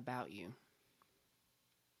 It's not about you.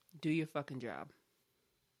 Do your fucking job.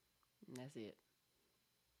 And that's it.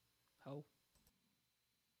 Ho.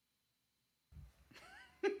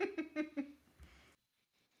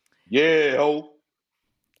 Yeah, ho.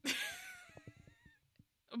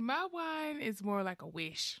 My wine is more like a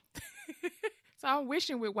wish. So I'm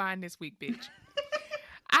wishing with wine this week, bitch.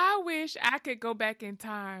 I wish I could go back in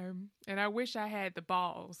time, and I wish I had the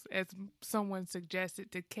balls, as someone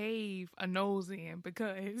suggested, to cave a nose in,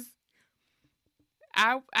 because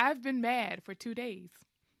I've been mad for 2 days.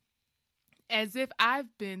 As if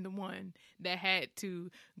I've been the one that had to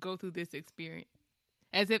go through this experience.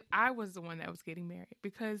 As if I was the one that was getting married.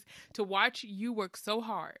 Because to watch you work so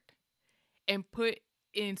hard and put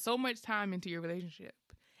in so much time into your relationship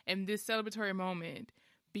and this celebratory moment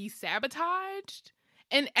be sabotaged,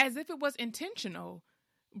 and as if it was intentional,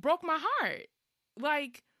 broke my heart.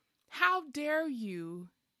 Like, how dare you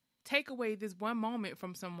take away this one moment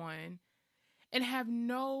from someone and have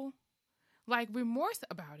no, remorse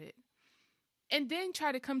about it? And then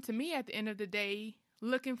try to come to me at the end of the day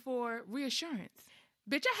looking for reassurance.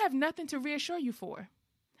 Bitch, I have nothing to reassure you for.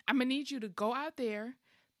 I'm going to need you to go out there,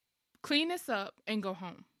 clean this up, and go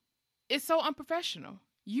home. It's so unprofessional.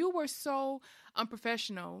 You were so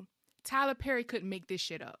unprofessional. Tyler Perry couldn't make this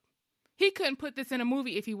shit up. He couldn't put this in a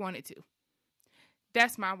movie if he wanted to.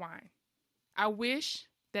 That's my wine. I wish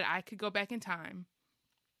that I could go back in time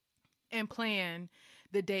and plan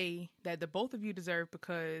the day that the both of you deserve,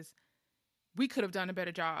 because we could have done a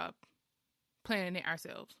better job planning it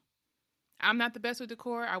ourselves. I'm not the best with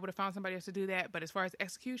decor. I would have found somebody else to do that. But as far as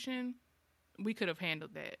execution, we could have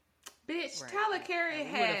handled that. Bitch, Right. Tyler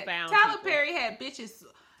Perry had bitches,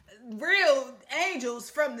 real angels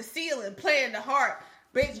from the ceiling playing the harp.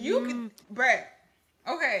 Bitch, you could, bruh.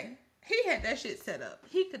 Okay, he had that shit set up.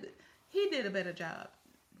 He did a better job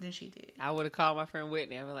than she did. I would have called my friend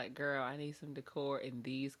Whitney. I was like, girl, I need some decor in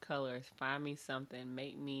these colors. Find me something.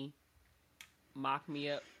 Mock me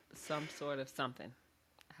up some sort of something.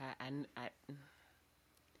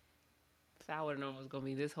 If I would have known it was going to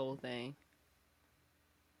be this whole thing,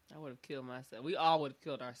 I would have killed myself. We all would have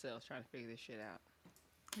killed ourselves trying to figure this shit out.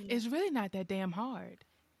 It's really not that damn hard.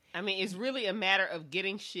 I mean, it's really a matter of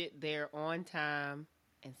getting shit there on time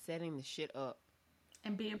and setting the shit up.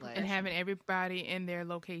 And being prepared. And having everybody in their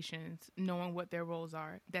locations, knowing what their roles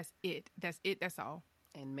are. That's it. That's all.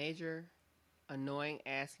 And major annoying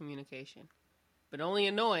ass communication. But only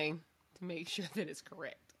annoying to make sure that it's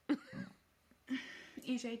correct.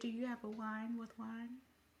 EJ, do you have a wine with wine?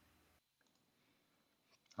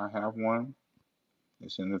 I have one.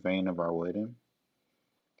 It's in the vein of our wedding.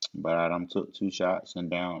 But I done took 2 shots and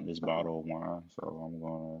down this bottle of wine, so I'm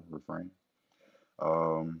going to refrain.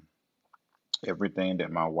 Everything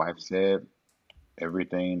that my wife said,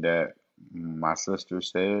 everything that my sister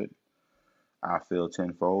said, I feel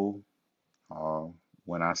tenfold.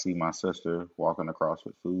 When I see my sister walking across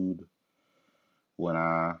with food, when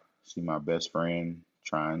I see my best friend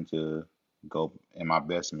trying to go, and my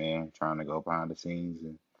best man trying to go behind the scenes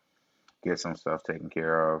and get some stuff taken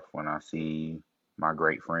care of, when I see my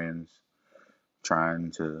great friends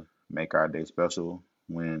trying to make our day special,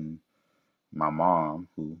 when my mom,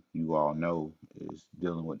 who you all know is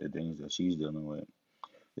dealing with the things that she's dealing with,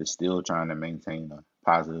 is still trying to maintain a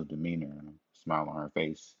positive demeanor and a smile on her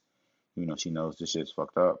face. You know, she knows this shit's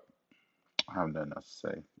fucked up. I have nothing else to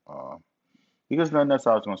say. Because nothing else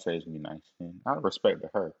I was going to say is be nice. And out of respect to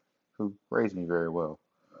her, who raised me very well.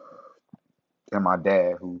 And my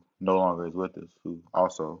dad, who no longer is with us, who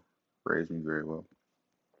also raised me very well.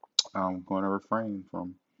 I'm going to refrain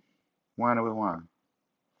from whining with wine.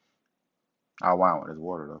 I'll wine with this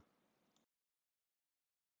water though.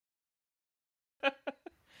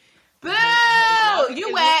 Boo!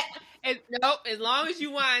 You wet. Nope, as long as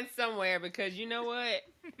you wine somewhere, because you know what?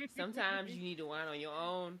 Sometimes you need to wine on your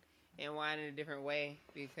own and wine in a different way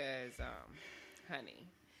because, honey,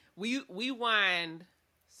 we wined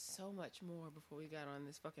so much more before we got on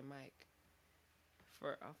this fucking mic.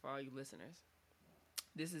 For all you listeners,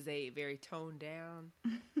 this is a very toned down,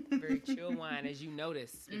 very chill wine, as you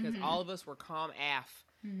notice, because all of us were calm AF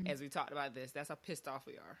as we talked about this. That's how pissed off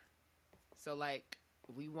we are. So, like,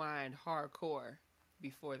 we wined hardcore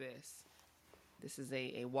before this. This is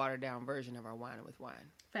a watered down version of our wine with wine.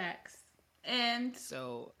 Facts. And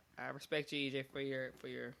so I respect you, EJ, for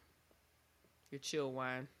your chill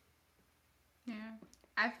wine. Yeah,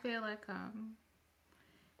 I feel like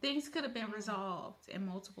things could have been resolved in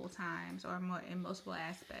multiple times or more in multiple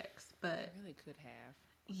aspects, but it really could have.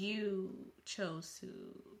 You chose to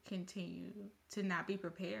continue to not be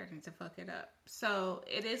prepared and to fuck it up. So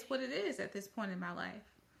it is what it is at this point in my life.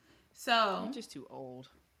 So I'm just too old.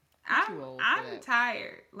 I'm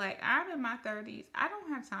tired. Like, I'm in my 30s. I don't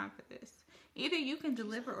have time for this. Either you can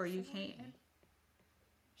deliver or you can't.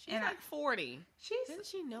 She's like 40. Doesn't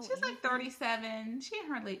she know? She's like 37. She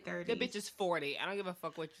in her late 30s. The bitch is 40. I don't give a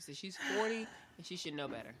fuck what you say. She's 40 and she should know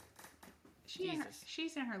better.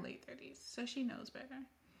 She's in her late 30s, so she knows better.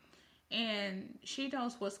 And she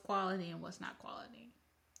knows what's quality and what's not quality.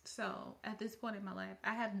 So at this point in my life,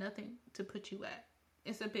 I have nothing to put you at.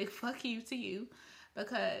 It's a big fuck you to you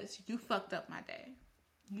because you fucked up my day.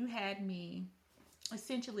 You had me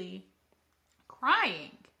essentially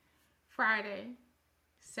crying Friday,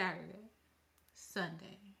 Saturday,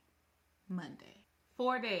 Sunday, Monday.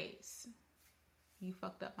 4 days. You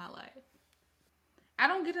fucked up my life. I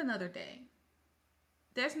don't get another day.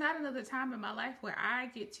 There's not another time in my life where I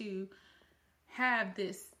get to have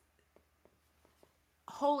this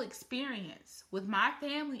whole experience with my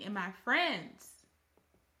family and my friends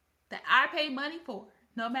that I pay money for,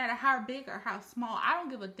 no matter how big or how small. I don't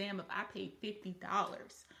give a damn if I paid $50.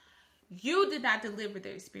 You did not deliver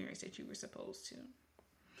the experience that you were supposed to.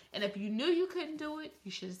 And if you knew you couldn't do it,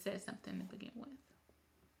 you should have said something to begin with.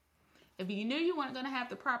 If you knew you weren't going to have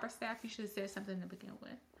the proper staff, you should have said something to begin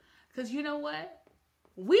with. Because you know what?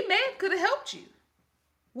 We may have could have helped you.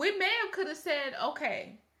 We may have could have said,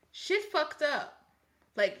 okay, shit fucked up.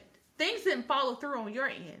 Like, things didn't follow through on your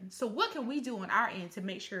end. So what can we do on our end to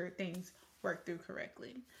make sure things work through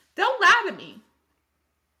correctly? Don't lie to me.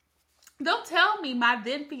 Don't tell me my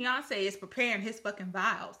then fiance is preparing his fucking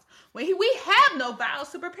vials when we have no vials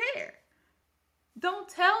to prepare. Don't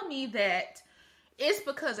tell me that it's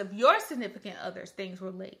because of your significant others things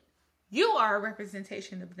were late. You are a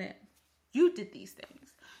representation of them. You did these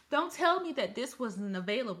things. Don't tell me that this wasn't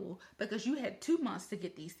available because you had 2 months to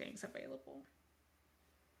get these things available.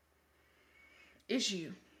 It's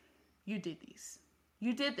you. You did these.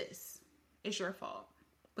 You did this. It's your fault.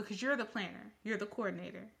 Because you're the planner. You're the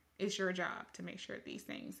coordinator. It's your job to make sure these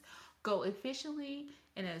things go efficiently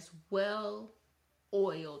and as well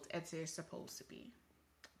oiled as they're supposed to be.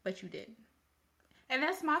 But you didn't. And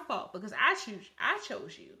that's my fault because I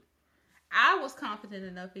chose you. I was confident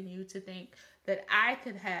enough in you to think that I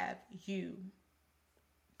could have you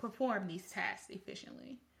perform these tasks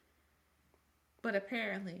efficiently. But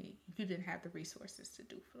apparently, you didn't have the resources to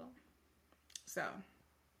do for them. So,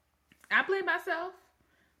 I blame myself.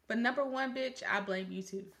 But number one, bitch, I blame you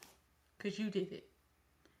too. Because you did it.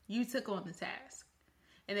 You took on the task.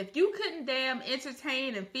 And if you couldn't damn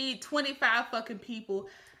entertain and feed 25 fucking people,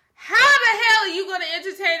 how the hell are you going to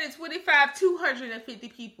entertain and 250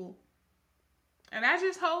 people? And I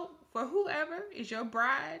just hope for whoever is your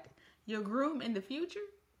bride, your groom in the future,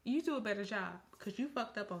 you do a better job. Because you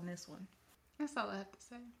fucked up on this one. That's all I have to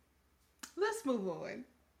say. Let's move on.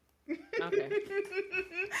 Okay.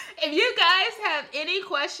 If you guys have any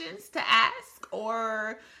questions to ask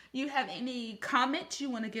or you have any comments you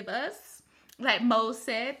want to give us, like Mo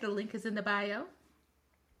said, the link is in the bio.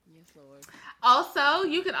 Yes, Lord. Also,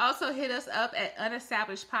 you can also hit us up at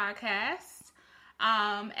unestablished.podcast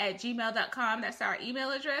at gmail.com. That's our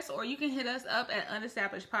email address. Or you can hit us up at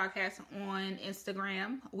unestablished.podcast on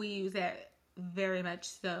Instagram. We use that very much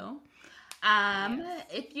so. Yes.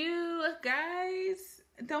 If you guys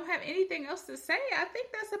don't have anything else to say, I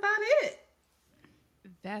think that's about it.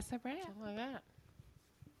 That's a wrap. Oh my God.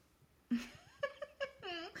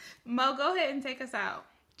 Mo, go ahead and take us out.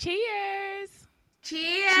 Cheers.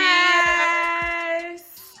 Cheers.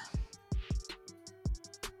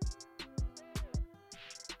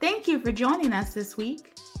 Thank you for joining us this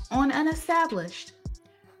week on Unestablished.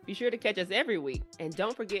 Be sure to catch us every week. And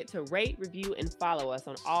don't forget to rate, review, and follow us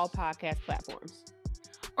on all podcast platforms.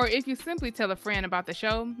 Or if you simply tell a friend about the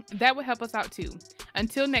show, that would help us out too.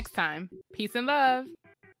 Until next time, peace and love.